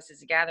gathering.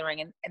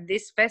 And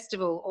this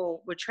festival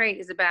or retreat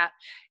is about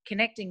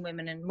connecting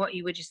women, and what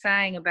you were just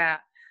saying about,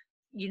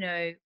 you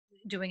know,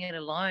 doing it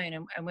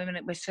alone, and women,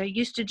 we're so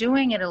used to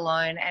doing it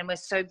alone, and we're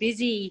so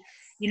busy.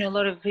 You know, a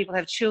lot of people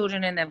have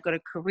children and they've got a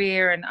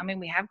career, and I mean,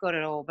 we have got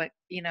it all, but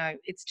you know,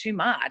 it's too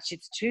much,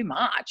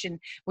 and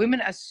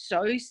women are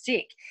so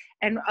sick.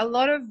 And a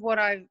lot of what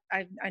I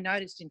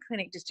noticed in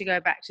clinic, just to go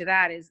back to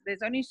that, is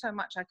there's only so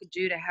much I could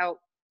do to help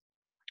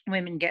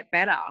women get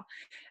better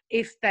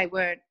if they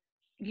weren't,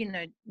 you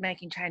know,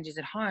 making changes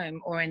at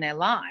home or in their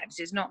lives.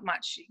 There's not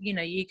much, you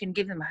know, you can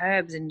give them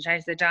herbs and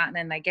change their diet and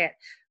then they get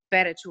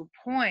better to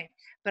a point.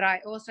 But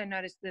I also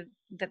noticed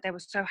that they were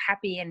so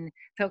happy and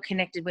felt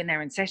connected when they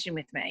were in session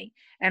with me.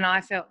 And I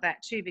felt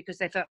that too, because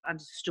they felt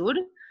understood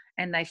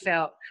and they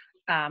felt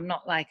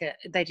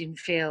they didn't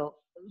feel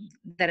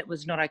that it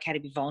was not okay to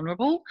be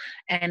vulnerable,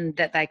 and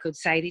that they could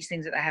say these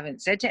things that they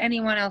haven't said to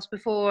anyone else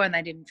before, and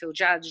they didn't feel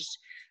judged.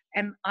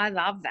 And I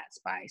love that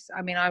space.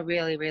 I mean, I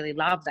really, really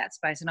love that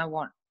space, and I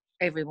want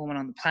every woman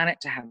on the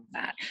planet to have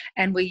that.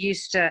 And we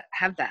used to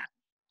have that.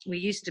 We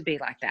used to be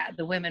like that.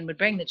 The women would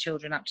bring the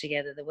children up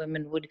together. The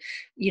women would,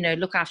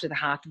 look after the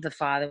hearth of the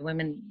fire. The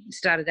women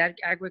started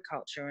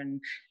agriculture and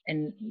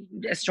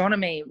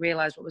astronomy,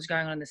 realized what was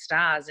going on in the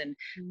stars. And,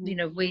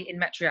 we in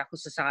matriarchal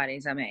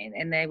societies,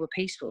 and they were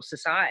peaceful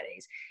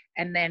societies.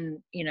 And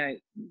then,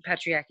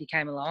 patriarchy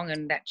came along,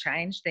 and that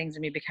changed things,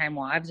 and we became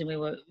wives, and we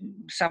were,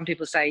 some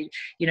people say,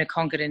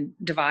 conquered and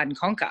divide and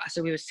conquer.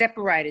 So we were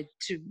separated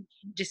to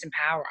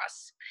disempower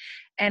us.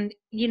 And,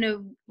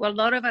 a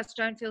lot of us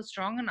don't feel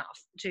strong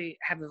enough to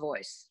have a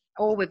voice,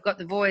 or we've got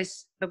the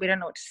voice, but we don't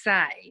know what to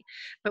say.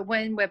 But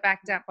when we're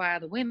backed up by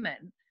other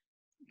women,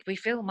 we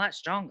feel much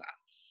stronger.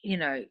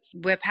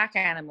 We're pack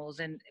animals.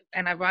 And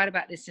I write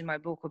about this in my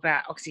book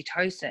about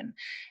oxytocin.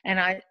 And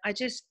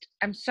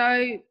I'm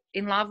so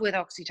in love with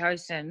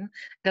oxytocin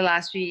the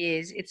last few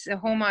years. It's a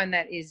hormone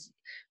that is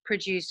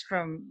produced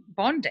from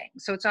bonding.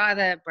 So it's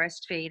either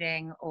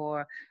breastfeeding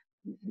or,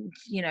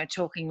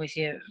 talking with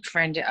your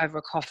friend over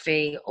a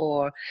coffee,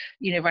 or,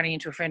 running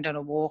into a friend on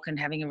a walk and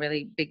having a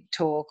really big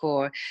talk,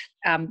 or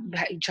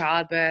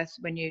childbirth,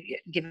 when you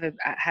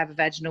have a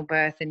vaginal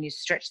birth and you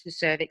stretch the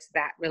cervix,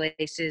 that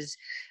releases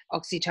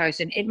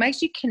oxytocin. It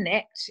makes you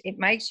connect. It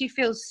makes you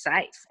feel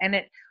safe. And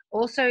it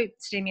also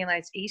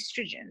stimulates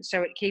estrogen.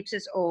 So it keeps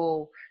us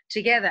all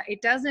together.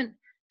 It doesn't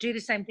do the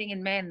same thing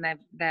in men,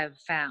 they've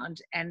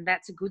found. And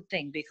that's a good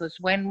thing, because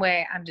when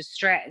we're under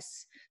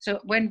stress, so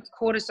when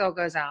cortisol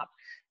goes up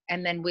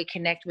and then we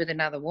connect with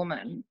another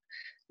woman,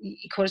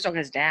 cortisol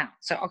goes down.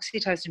 So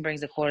oxytocin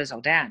brings the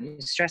cortisol down,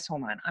 the stress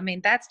hormone.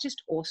 That's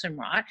just awesome,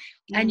 right?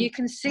 And you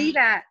can see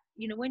that,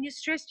 when you're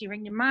stressed, you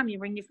ring your mum, you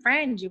ring your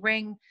friend, you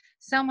ring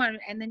someone,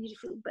 and then you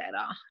feel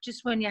better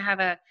just when you have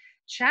a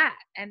chat.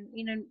 And,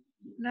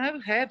 no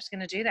herb's going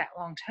to do that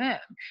long term.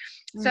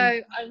 So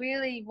I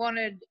really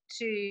wanted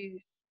to,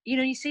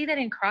 you see that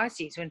in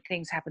crises when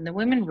things happen, the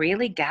women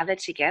really gather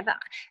together.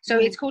 So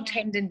it's called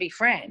Tend and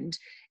Befriend,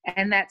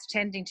 and that's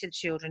tending to the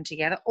children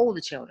together, all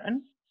the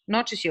children,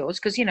 not just yours,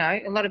 because,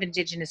 a lot of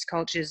Indigenous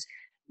cultures,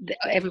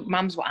 every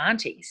mums were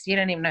aunties. You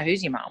don't even know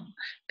who's your mum,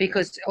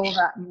 because all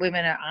the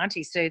women are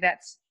aunties. So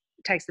that's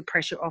takes the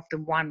pressure off the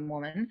one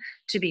woman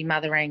to be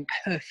mothering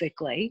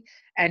perfectly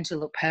and to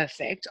look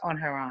perfect on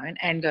her own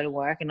and go to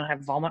work and not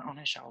have vomit on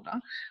her shoulder,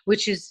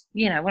 which is,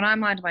 when I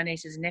mind my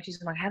nieces and nephews,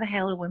 I'm like, how the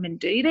hell do women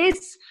do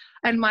this?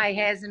 And my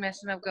hair's a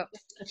mess and I've got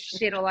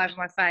shit all over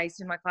my face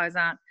and my clothes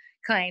aren't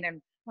clean.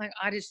 And like,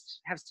 I just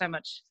have so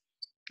much,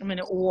 I'm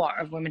in awe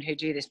of women who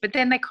do this, but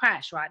then they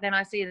crash, right? Then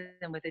I see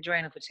them with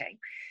adrenal fatigue.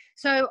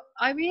 So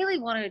I really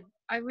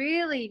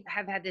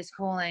have had this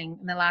calling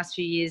in the last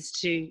few years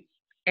to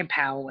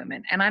empower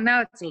women. And I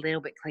know it's a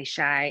little bit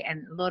cliche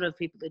and a lot of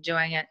people are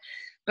doing it,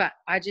 but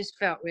I just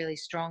felt really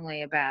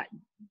strongly about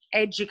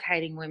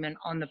educating women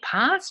on the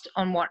past,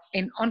 on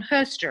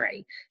her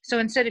story. So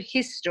instead of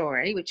his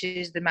story, which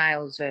is the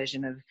male's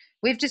version of,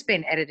 we've just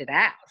been edited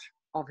out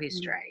of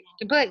history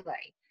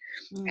completely.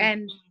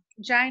 And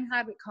Jane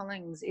Harbert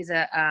Collins is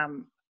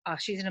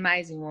she's an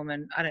amazing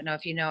woman. I don't know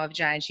if you know of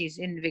Jane. She's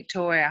in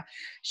Victoria.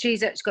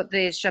 She's got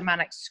the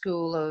shamanic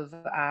school of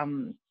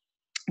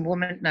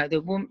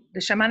the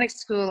shamanic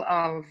school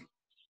of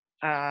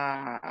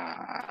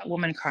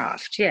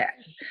womancraft. Yeah,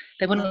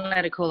 they wouldn't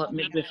let her call it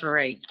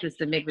midwifery because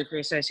the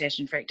Midwifery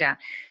Association freaked out.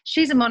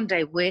 She's a modern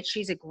day witch.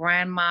 She's a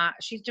grandma.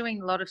 She's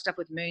doing a lot of stuff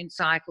with moon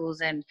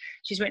cycles, and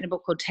she's written a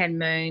book called 10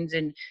 Moons.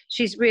 And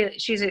she's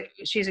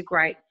a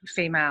great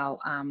female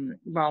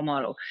role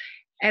model.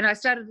 And I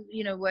started,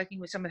 working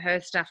with some of her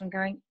stuff and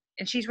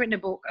she's written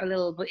a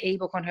little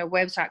ebook on her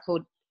website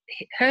called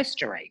Her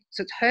Story.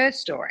 So it's her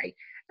story.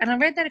 And I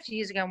read that a few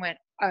years ago and went,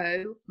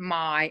 oh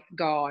my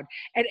God.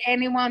 And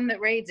anyone that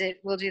reads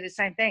it will do the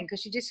same thing, because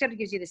she just sort of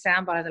gives you the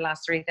soundbite of the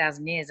last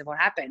 3,000 years of what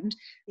happened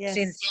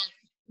since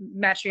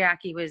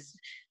matriarchy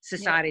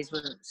societies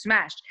were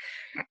smashed.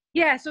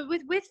 Yeah, so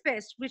with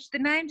Fest, which the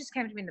name just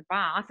came to me in the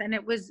bath, and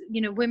it was,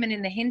 women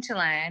in the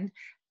hinterland.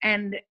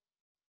 And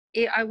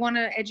I want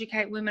to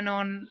educate women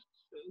on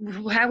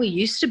how we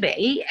used to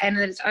be, and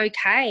that it's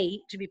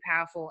okay to be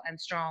powerful and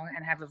strong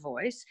and have a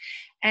voice.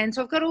 And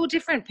so I've got all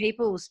different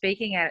people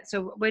speaking at it.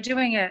 So we're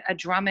doing a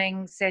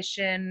drumming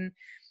session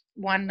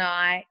one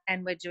night,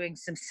 and we're doing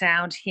some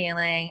sound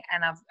healing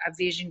and a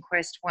vision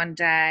quest one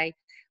day.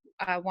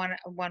 One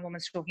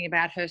woman's talking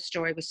about her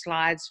story with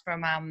slides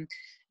from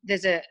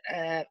there's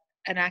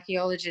an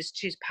archaeologist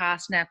who's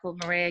passed now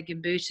called Maria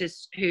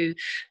Gimbutas, who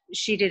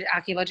she did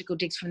archaeological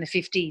digs from the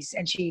 50s,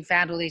 and she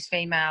found all these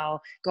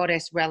female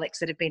goddess relics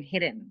that have been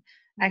hidden.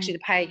 Actually, the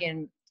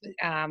pagan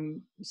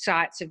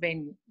sites have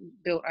been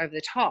built over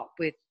the top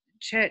with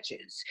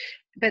churches,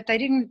 but they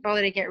didn't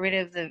bother to get rid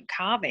of the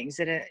carvings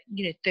that are,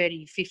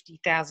 30,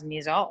 50,000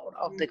 years old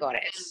of the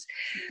goddess.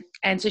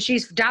 And so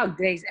she's dug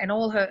these, and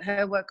all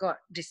her work got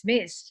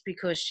dismissed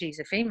because she's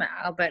a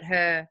female, but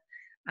her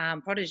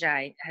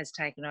protege has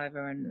taken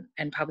over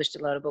and published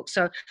a lot of books.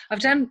 So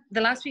I've done,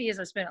 the last few years,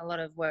 I've spent a lot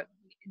of work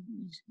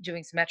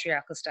doing some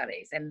matriarchal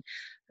studies, and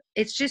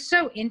it's just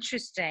so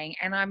interesting.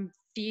 And I'm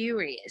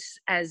furious,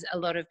 as a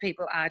lot of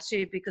people are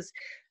too, because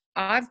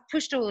I've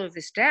pushed all of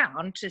this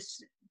down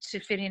to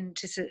fit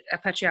into a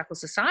patriarchal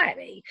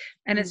society,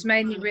 and it's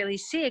made me really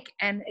sick,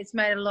 and it's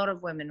made a lot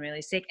of women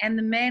really sick, and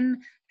the men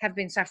have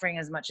been suffering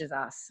as much as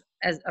us,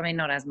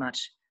 not as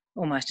much,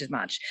 almost as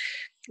much,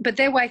 but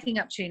they're waking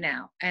up too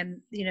now.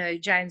 And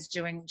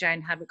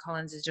Jane Hadwick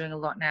Collins is doing a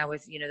lot now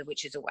with the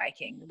witches are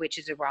waking, the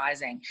witches are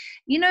rising.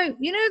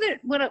 That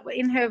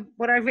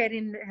what I read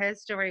in her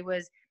story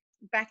was,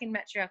 back in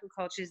matriarchal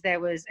cultures,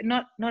 there was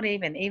not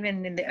even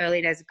in the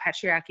early days of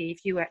patriarchy,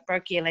 if you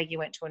broke your leg, you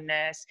went to a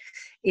nurse.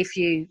 If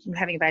you were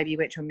having a baby, you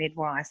went to a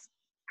midwife.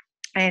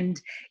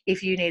 And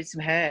if you needed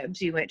some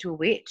herbs, you went to a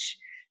witch.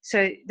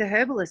 So the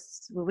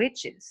herbalists were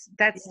witches.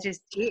 That's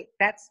just it.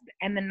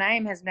 And the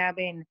name has now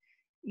been,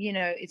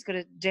 it's got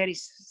a dirty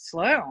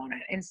slur on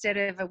it. Instead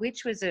of, a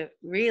witch was a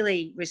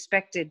really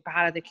respected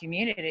part of the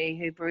community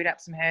who brewed up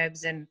some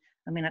herbs. And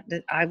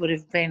I would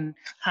have been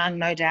hung,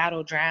 no doubt,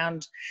 or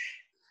drowned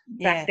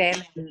back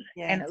then,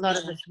 and a lot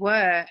of us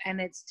were. And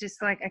it's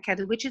just like, okay,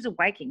 the witches are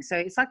waking. So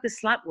it's like the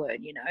slut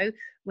word,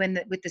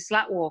 with the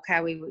slut walk,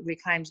 how we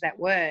reclaimed that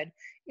word.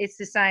 It's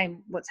the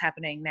same what's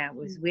happening now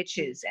with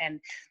witches. And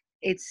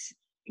it's,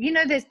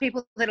 there's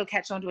people that'll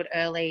catch on to it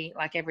early,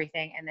 like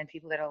everything, and then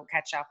people that'll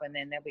catch up, and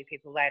then there'll be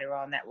people later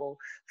on that will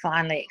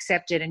finally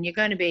accept it. And you're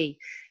going to be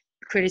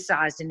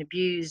criticized and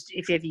abused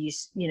if ever you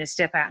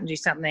step out and do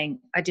something.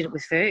 I did it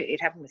with food.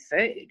 It happened with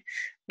food.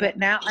 But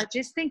now I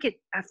just think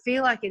I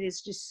feel like it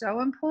is just so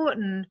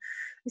important.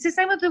 It's the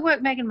same with the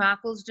work Meghan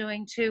Markle's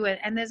doing too.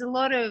 And there's a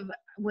lot of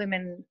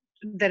women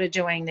that are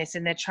doing this,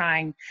 and they're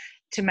trying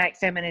to make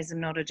feminism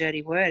not a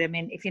dirty word.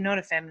 If you're not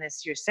a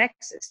feminist, you're a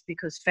sexist,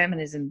 because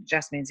feminism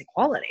just means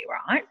equality,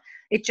 right?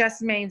 It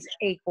just means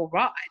equal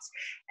rights.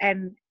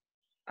 And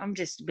I'm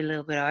just a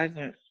little bit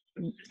over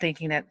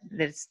thinking that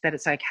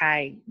it's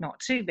okay not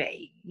to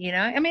be,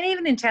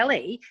 even in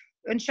telly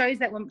and shows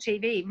that on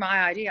TV,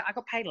 my idea, I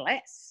got paid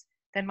less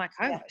than my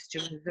co-host, who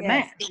was the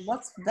man.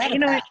 What's that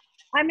about?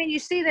 You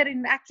see that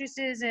in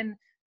actresses and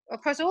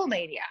across all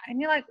media,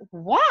 and you're like,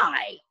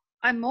 why?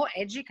 I'm more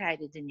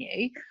educated than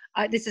you.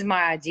 This is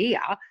my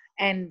idea,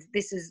 and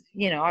this is,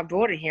 I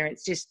brought it here.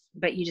 It's just,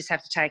 but you just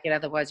have to take it,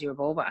 otherwise you're a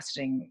ball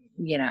busting,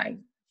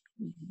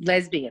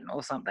 lesbian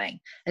or something,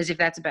 as if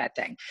that's a bad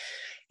thing.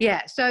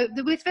 Yeah. So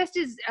the With Fest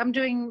is, I'm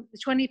doing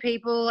 20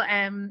 people,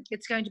 and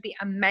it's going to be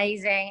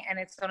amazing. And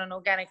it's on an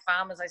organic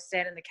farm, as I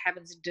said, and the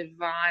cabins are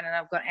divine. And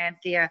I've got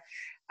Anthea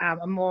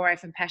Amore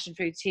from Passion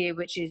Foods here,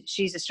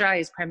 she's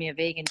Australia's premier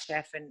vegan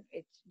chef, and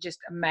it's just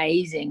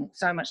amazing.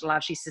 So much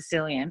love. She's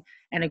Sicilian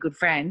and a good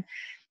friend.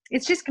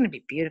 It's just going to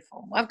be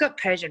beautiful. I've got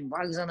Persian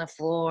rugs on the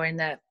floor in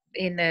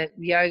the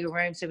yoga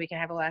room, so we can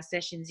have all our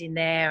sessions in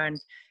there,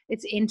 and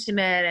it's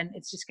intimate, and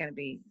it's just going to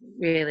be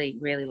really,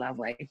 really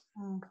lovely.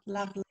 Oh,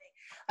 lovely.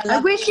 I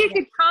wish you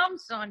could come,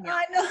 Sonia.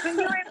 I know. When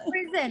you're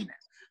in prison.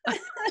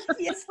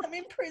 Yes, I'm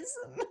in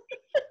prison.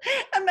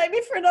 And maybe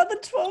for another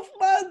 12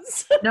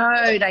 months.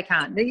 No, they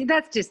can't.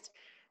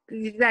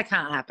 That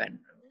can't happen.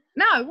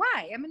 No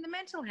way. The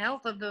mental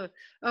health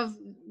of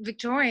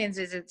Victorians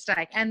is at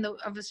stake, and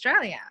of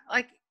Australia.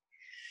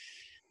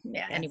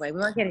 Anyway, we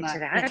won't get into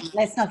that.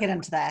 Let's not get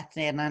into that.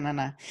 Yeah,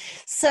 no.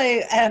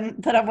 So,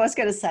 but I was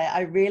going to say,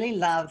 I really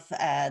love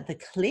the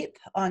clip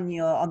on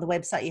the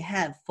website you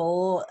have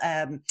for.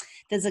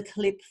 There's a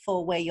clip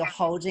for where you're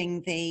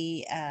holding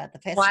the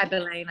festival. Why,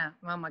 Belina?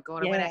 Oh my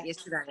God! I went out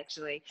yesterday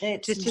actually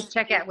just to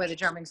check out where the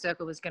drumming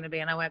circle was going to be,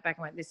 and I went back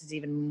and went, this is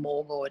even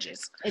more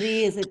gorgeous. It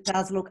is. It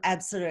does look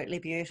absolutely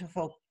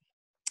beautiful.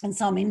 And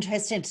so I'm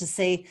interested to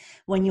see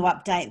when you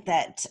update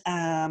that.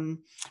 I'm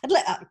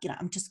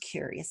just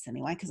curious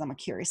anyway, because I'm a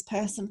curious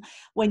person.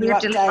 When you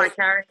have to live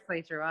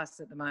vicariously through us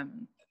at the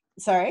moment.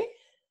 Sorry?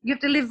 You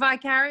have to live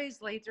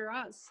vicariously through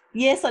us.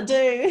 Yes, I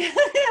do.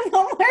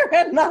 One way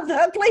or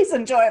another. Please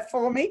enjoy it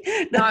for me.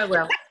 No, I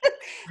will.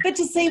 But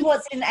to see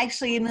what's in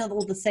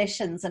all the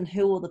sessions and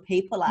who all the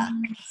people are.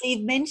 So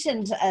you've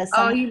mentioned...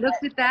 you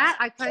looked at that?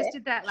 I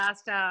posted that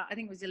last, I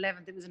think it was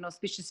 11th. It was an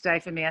auspicious day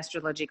for me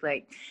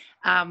astrologically.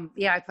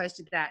 I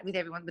posted that with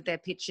everyone, with their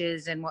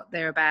pictures and what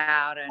they're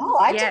about. And,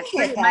 I didn't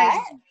get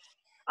that. Amazing.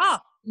 Oh,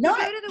 no.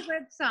 Go to the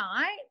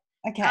website.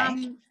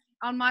 Okay.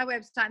 On my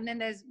website, and then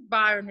there's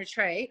Byron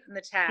Retreat in the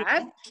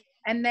tab,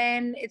 and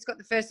then it's got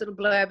the first little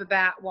blurb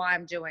about why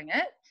I'm doing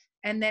it,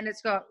 and then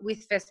it's got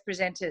With Fest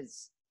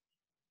presenters.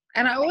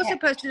 And I also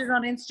posted it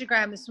on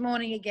Instagram this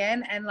morning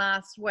again, and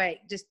last week,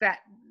 just that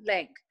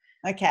link.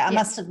 Okay, I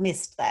must have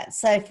missed that.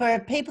 So for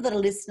people that are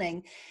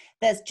listening,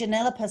 That's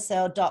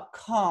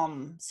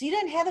janellapurcell.com. So you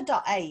don't have a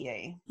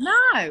 .au?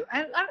 No,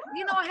 I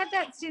had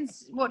that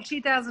since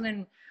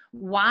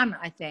 2001,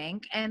 I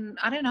think, and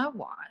I don't know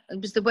why.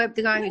 It was the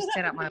guy who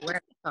set up my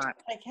website.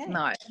 Okay.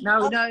 No.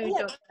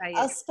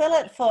 I'll spell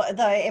it for,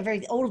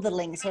 though. All of the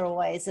links are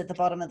always at the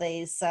bottom of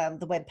these,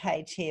 the web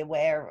page here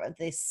where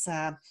this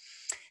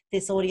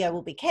audio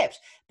will be kept,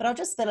 but I'll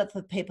just spell it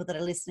for people that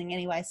are listening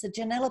anyway. So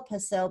Janella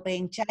Purcell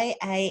being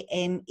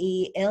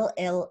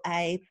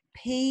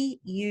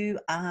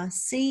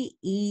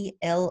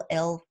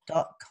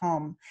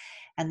JANELLAPURCELL.com,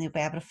 and you'll be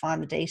able to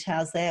find the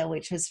details there,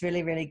 which was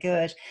really, really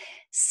good.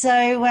 So,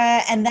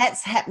 and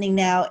that's happening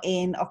now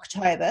in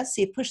October.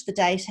 So you pushed the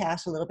date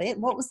out a little bit.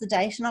 What was the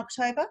date in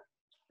October?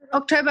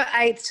 October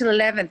 8th till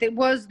 11th.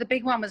 The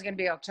big one was going to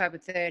be October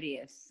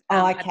 30th.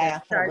 Okay.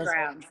 At the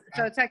showgrounds.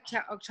 So it's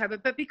October.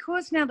 But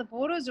because now the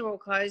borders are all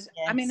closed,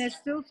 yes. I mean, there's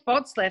still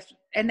spots left,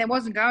 and there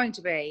wasn't going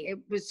to be. It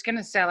was going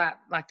to sell out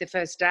like the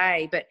first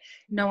day, but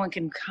no one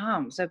can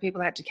come. So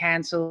people had to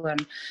cancel.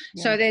 And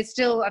so there's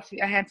still a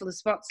handful of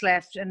spots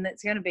left, and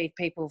it's going to be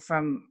people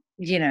from,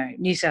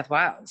 New South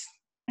Wales,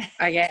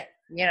 I get,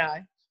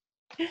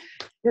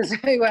 because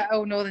we were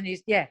all northern New,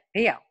 here.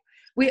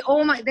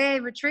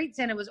 Their retreat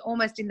centre was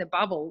almost in the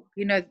bubble.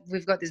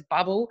 We've got this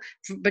bubble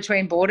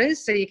between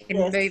borders, so you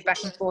can move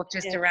back and forth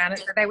just around it.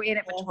 So they were in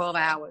it for 12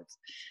 hours.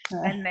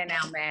 And then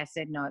our mayor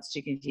said, no, it's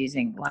too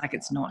confusing. Like,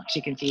 it's not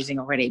too confusing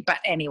already. But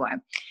anyway,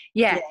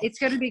 it's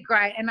going to be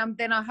great. And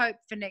then I hope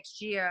for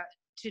next year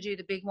to do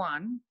the big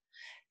one.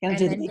 Going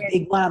to do the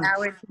big one.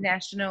 Our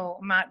international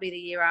might be the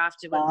year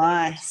after.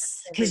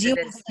 Nice. Because you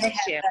had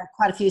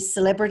quite a few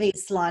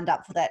celebrities lined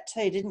up for that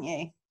too, didn't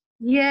you?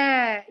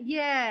 Yeah.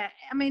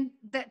 I mean,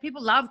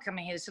 people love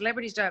coming here. The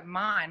celebrities don't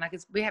mind. Like,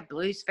 we have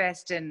Blues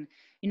Fest and,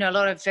 a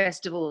lot of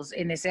festivals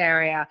in this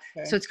area.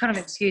 Okay. So it's kind of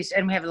an excuse.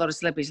 And we have a lot of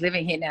celebrities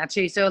living here now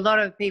too. So a lot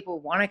of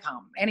people want to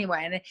come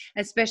anyway. And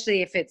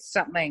especially if it's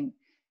something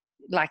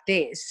like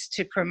this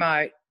to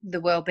promote the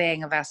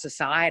well-being of our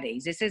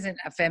societies. This isn't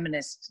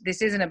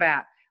this isn't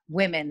about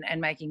women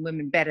and making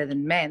women better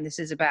than men. This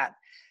is about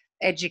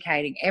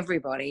educating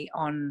everybody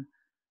on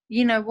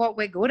what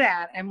we're good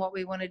at and what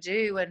we want to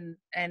do, and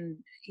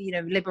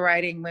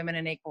liberating women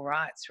and equal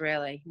rights,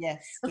 really.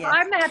 Yes.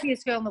 I'm the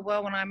happiest girl in the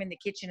world when I'm in the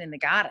kitchen in the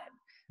garden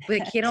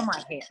with a kid on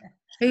my head,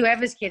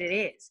 whoever's kid it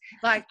is.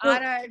 Like, I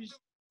don't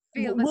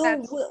feel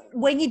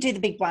when you do the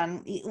big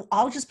one,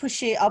 I'll just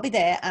push you. I'll be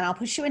there, and I'll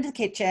push you into the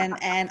kitchen,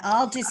 and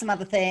I'll do some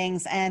other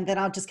things, and then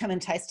I'll just come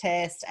and taste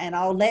test, and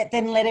I'll let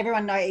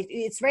everyone know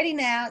it's ready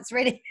now. It's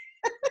ready.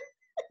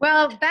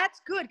 Well, that's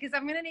good, because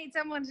I'm going to need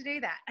someone to do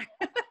that.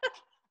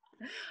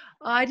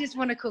 I just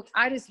want to cook.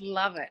 I just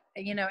love it,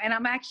 and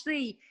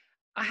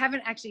I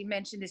haven't actually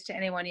mentioned this to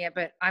anyone yet,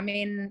 but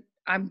I'm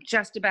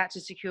just about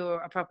to secure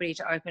a property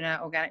to open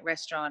an organic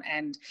restaurant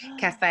and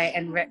cafe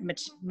and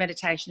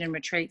meditation and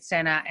retreat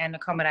center and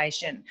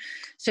accommodation,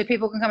 so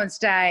people can come and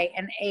stay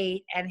and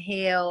eat and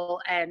heal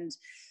and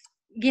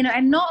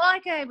and not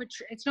like a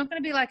retreat. It's not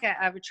going to be like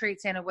a retreat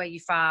center where you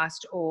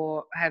fast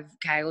or have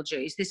kale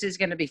juice. This is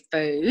going to be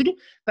food,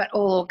 but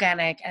all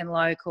organic and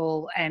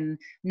local and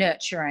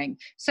nurturing.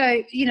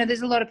 So,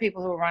 there's a lot of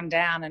people who are run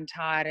down and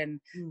tired and,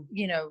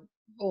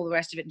 all the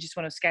rest of it, and just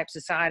want to escape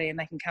society, and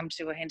they can come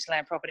to a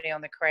hinterland property on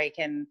the creek,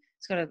 and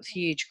it's got a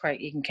huge creek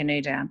you can canoe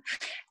down.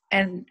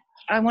 And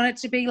I want it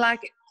to be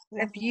like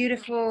a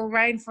beautiful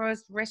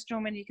rainforest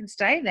restaurant, and you can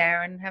stay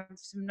there and have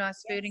some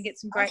nice food and get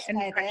some great. And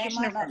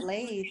Practitioner, I might not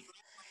leave.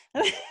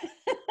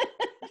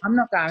 I'm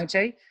not going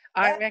to.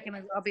 I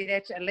reckon I'll be there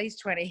to at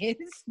least 20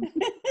 years.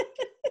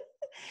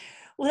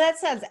 Well, that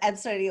sounds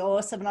absolutely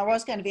awesome. And I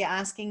was going to be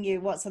asking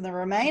you what's in the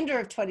remainder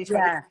of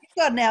 2020. Yeah. You've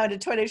got now into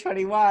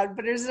 2021,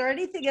 but is there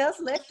anything else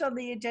left on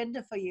the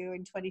agenda for you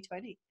in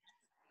 2020?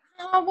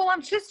 Oh, well,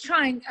 I'm just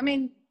trying. I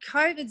mean,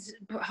 COVID's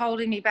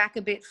holding me back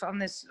a bit on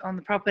the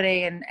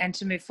property and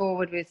to move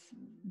forward with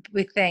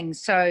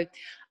things. So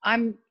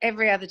I'm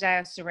every other day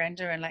I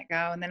surrender and let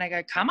go, and then I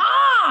go, come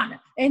on,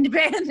 in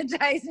bed in the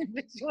days in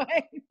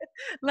between.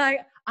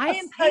 Like, I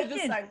am patient. The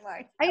same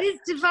way. It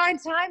is divine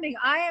timing.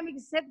 I am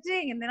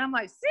accepting, and then I'm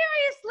like,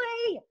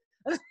 seriously.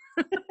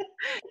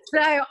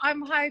 So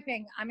I'm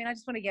hoping. I mean, I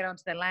just want to get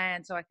onto the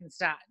land so I can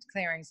start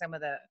clearing some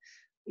of the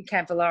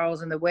camphor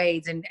laurels and the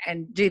weeds and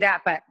do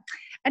that. But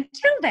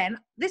until then,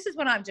 this is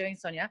what I'm doing,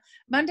 Sonia.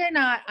 Monday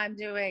night I'm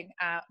doing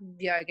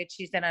yoga.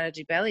 Tuesday night I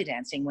do belly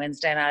dancing.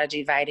 Wednesday night I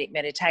do Vedic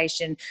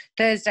meditation.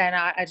 Thursday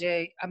night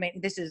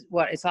this is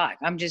what it's like.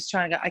 I'm just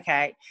trying to go,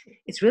 okay,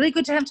 it's really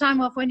good to have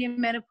time off when you're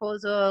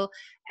menopausal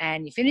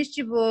and you finished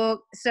your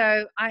book.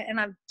 So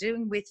I'm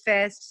doing With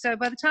Fest. So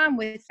by the time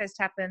With Fest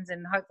happens,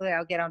 and hopefully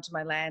I'll get onto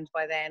my land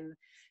by then,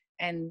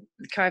 and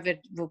COVID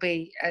will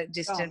be a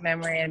distant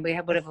memory, and we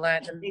would have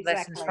learned the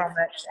lessons from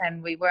it,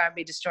 and we won't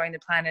be destroying the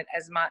planet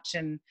as much.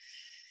 And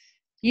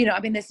you know,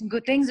 I mean, there's some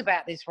good things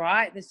about this,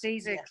 right? The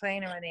seas are Yes.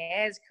 cleaner and the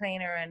air's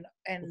cleaner,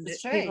 and This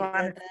is true. people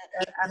are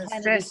under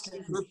stress.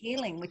 Is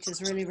healing, which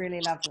is really,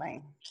 really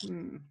lovely.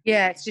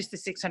 Yeah, it's just the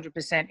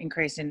 600%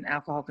 increase in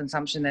alcohol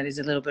consumption that is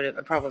a little bit of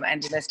a problem, and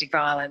domestic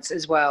violence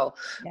as well.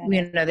 Yeah,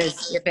 you know,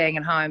 there's being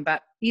at home,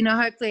 but you know,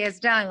 hopefully, as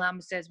Dalai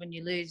Lama says, when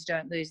you lose,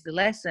 don't lose the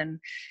lesson.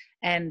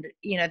 And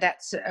you know,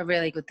 that's a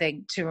really good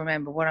thing to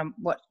remember.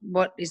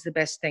 What is the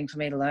best thing for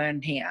me to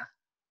learn here?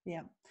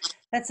 Yeah.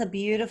 That's a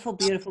beautiful,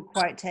 beautiful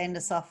quote to end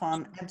us off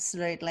on.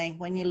 Absolutely.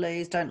 When you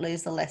lose, don't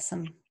lose the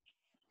lesson.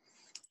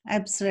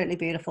 Absolutely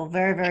beautiful.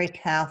 Very, very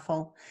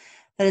powerful.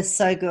 That is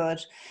so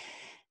good.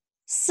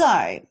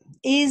 So,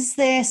 is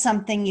there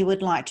something you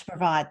would like to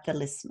provide the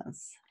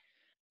listeners?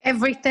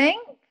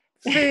 Everything.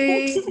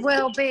 Food,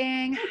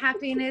 well-being,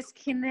 happiness,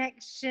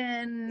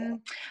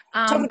 connection.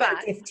 Talk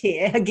about a gift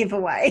here, a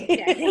giveaway.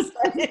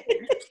 Yeah.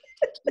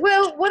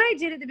 Well, what I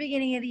did at the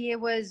beginning of the year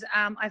was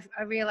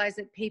I realized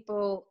that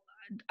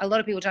a lot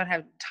of people don't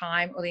have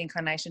time or the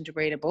inclination to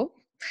read a book.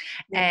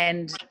 Yeah.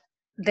 And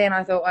then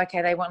I thought,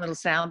 okay, they want little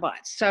sound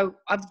bites. So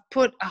I've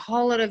put a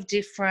whole lot of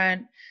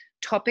different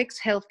topics,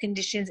 health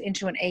conditions,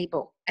 into an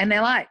ebook. And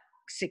they're like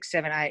 6,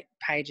 7, 8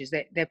 pages.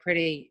 They're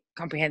pretty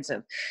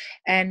comprehensive.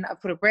 And I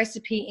put a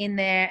recipe in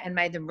there and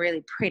made them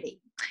really pretty.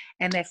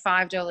 And they're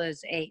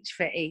 $5 each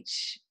for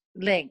each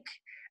link,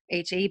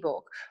 each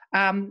ebook.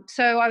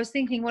 So I was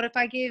thinking, what if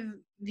I give,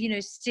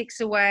 6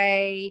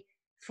 away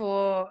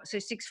so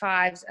 6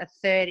 5s are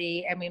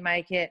 30, and we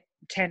make it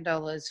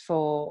 $10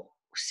 for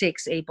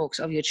 6 ebooks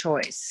of your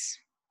choice.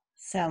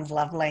 Sounds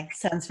lovely.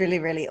 Sounds really,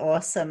 really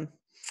awesome.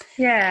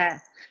 Yeah.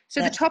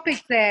 So the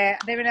topics they're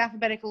in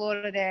alphabetical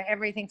order. They're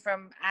everything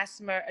from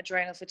asthma,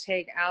 adrenal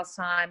fatigue,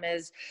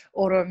 Alzheimer's,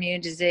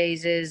 autoimmune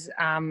diseases,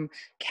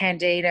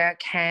 candida,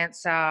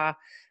 cancer,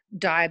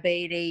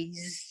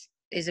 diabetes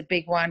is a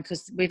big one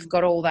because we've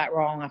got all that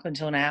wrong up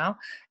until now.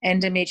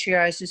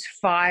 Endometriosis,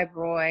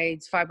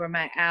 fibroids,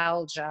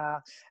 fibromyalgia,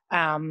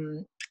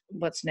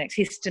 what's next?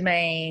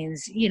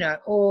 Histamines,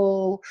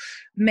 all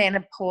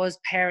menopause,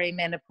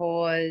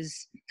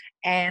 perimenopause,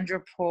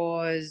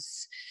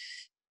 andropause,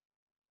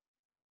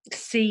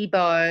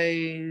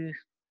 SIBO,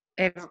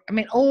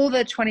 all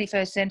the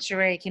 21st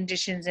century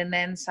conditions and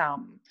then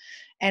some.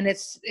 And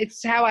it's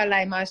how I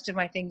lay most of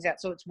my things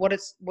out. So it's what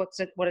it's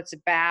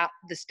about,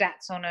 the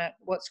stats on it,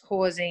 what's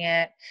causing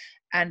it,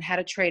 and how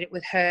to treat it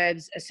with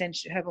herbs,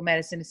 herbal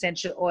medicine,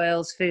 essential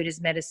oils, food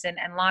as medicine,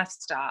 and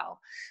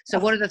lifestyle. So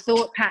what are the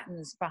thought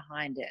patterns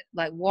behind it?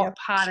 Like what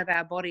part of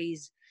our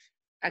bodies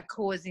are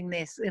causing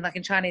this? Like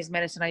in Chinese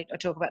medicine, I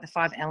talk about the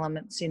 5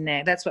 elements in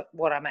there. That's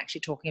what I'm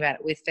actually talking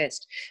about with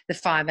Fest, the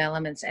 5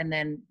 elements, and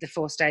then the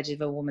 4 stages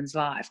of a woman's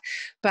life.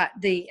 But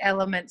the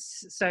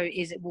elements, so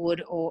is it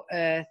wood or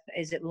earth?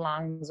 Is it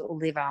lungs or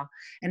liver?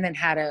 And then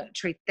how to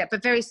treat that,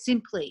 but very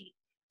simply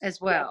as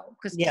well,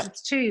 because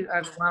it's too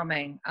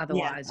overwhelming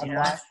otherwise,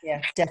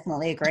 Yeah,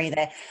 definitely agree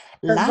there.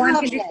 One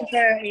condition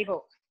per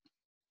ebook.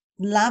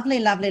 Lovely,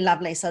 lovely,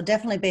 lovely. So I'll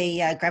definitely be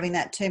grabbing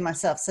that too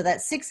myself. So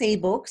that's 6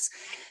 ebooks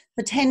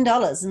for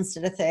 $10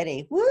 instead of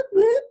 $30. Whoop,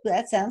 whoop.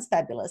 That sounds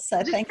fabulous.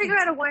 So just figure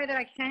out a way that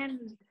I can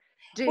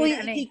do. Well,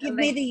 if you give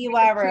me the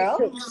URL, I'll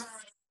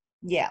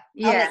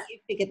let you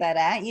figure that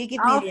out. You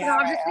give me the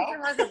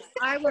URL.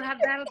 I will have.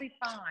 That'll be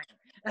fine.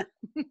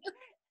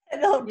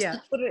 And I'll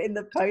just put it in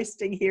the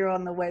posting here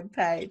on the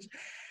webpage.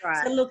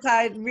 Right. So look,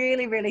 I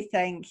really, really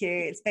thank you.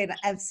 It's been an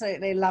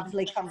absolutely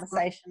lovely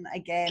conversation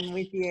again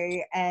with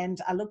you, and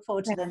I look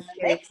forward to the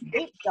next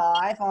deep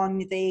dive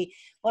on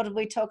what did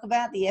we talk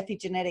about? The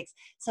epigenetics.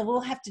 So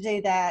we'll have to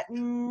do that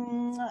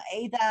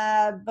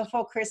either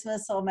before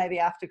Christmas or maybe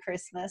after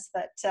Christmas.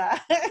 But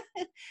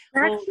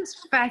that's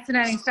just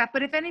fascinating stuff.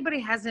 But if anybody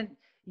hasn't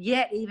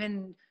yet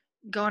even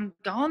gone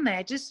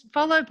there, just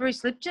follow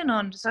Bruce Lipton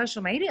on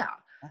social media.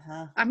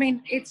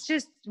 It's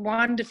just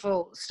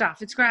wonderful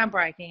stuff. It's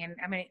groundbreaking.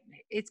 And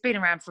it's been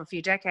around for a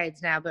few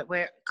decades now, but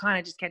we're kind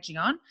of just catching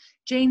on.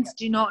 Genes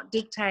do not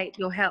dictate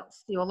your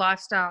health, your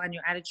lifestyle, and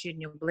your attitude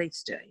and your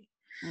beliefs do.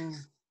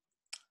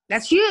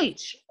 That's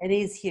huge. It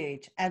is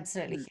huge.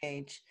 Absolutely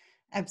huge.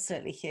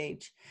 Absolutely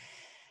huge.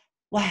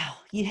 Wow.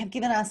 You have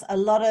given us a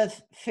lot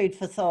of food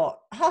for thought.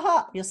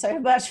 You're so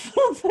much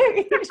for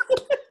food.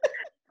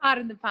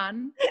 Pardon the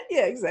pun.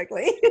 Yeah,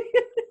 exactly.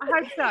 I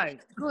hope so.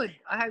 Good.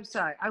 I hope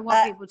so. I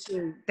want people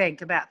to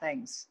think about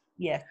things.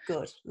 Yeah,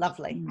 good.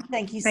 Lovely.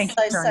 Thank you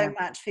so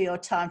much for your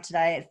time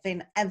today. It's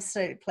been an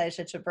absolute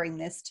pleasure to bring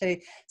this to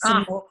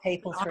some more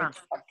people through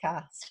the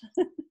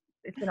podcast.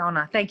 It's an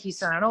honour. Thank you,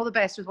 Sonia. And all the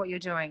best with what you're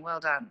doing. Well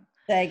done.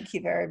 Thank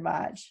you very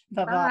much.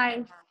 Bye-bye.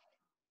 Bye.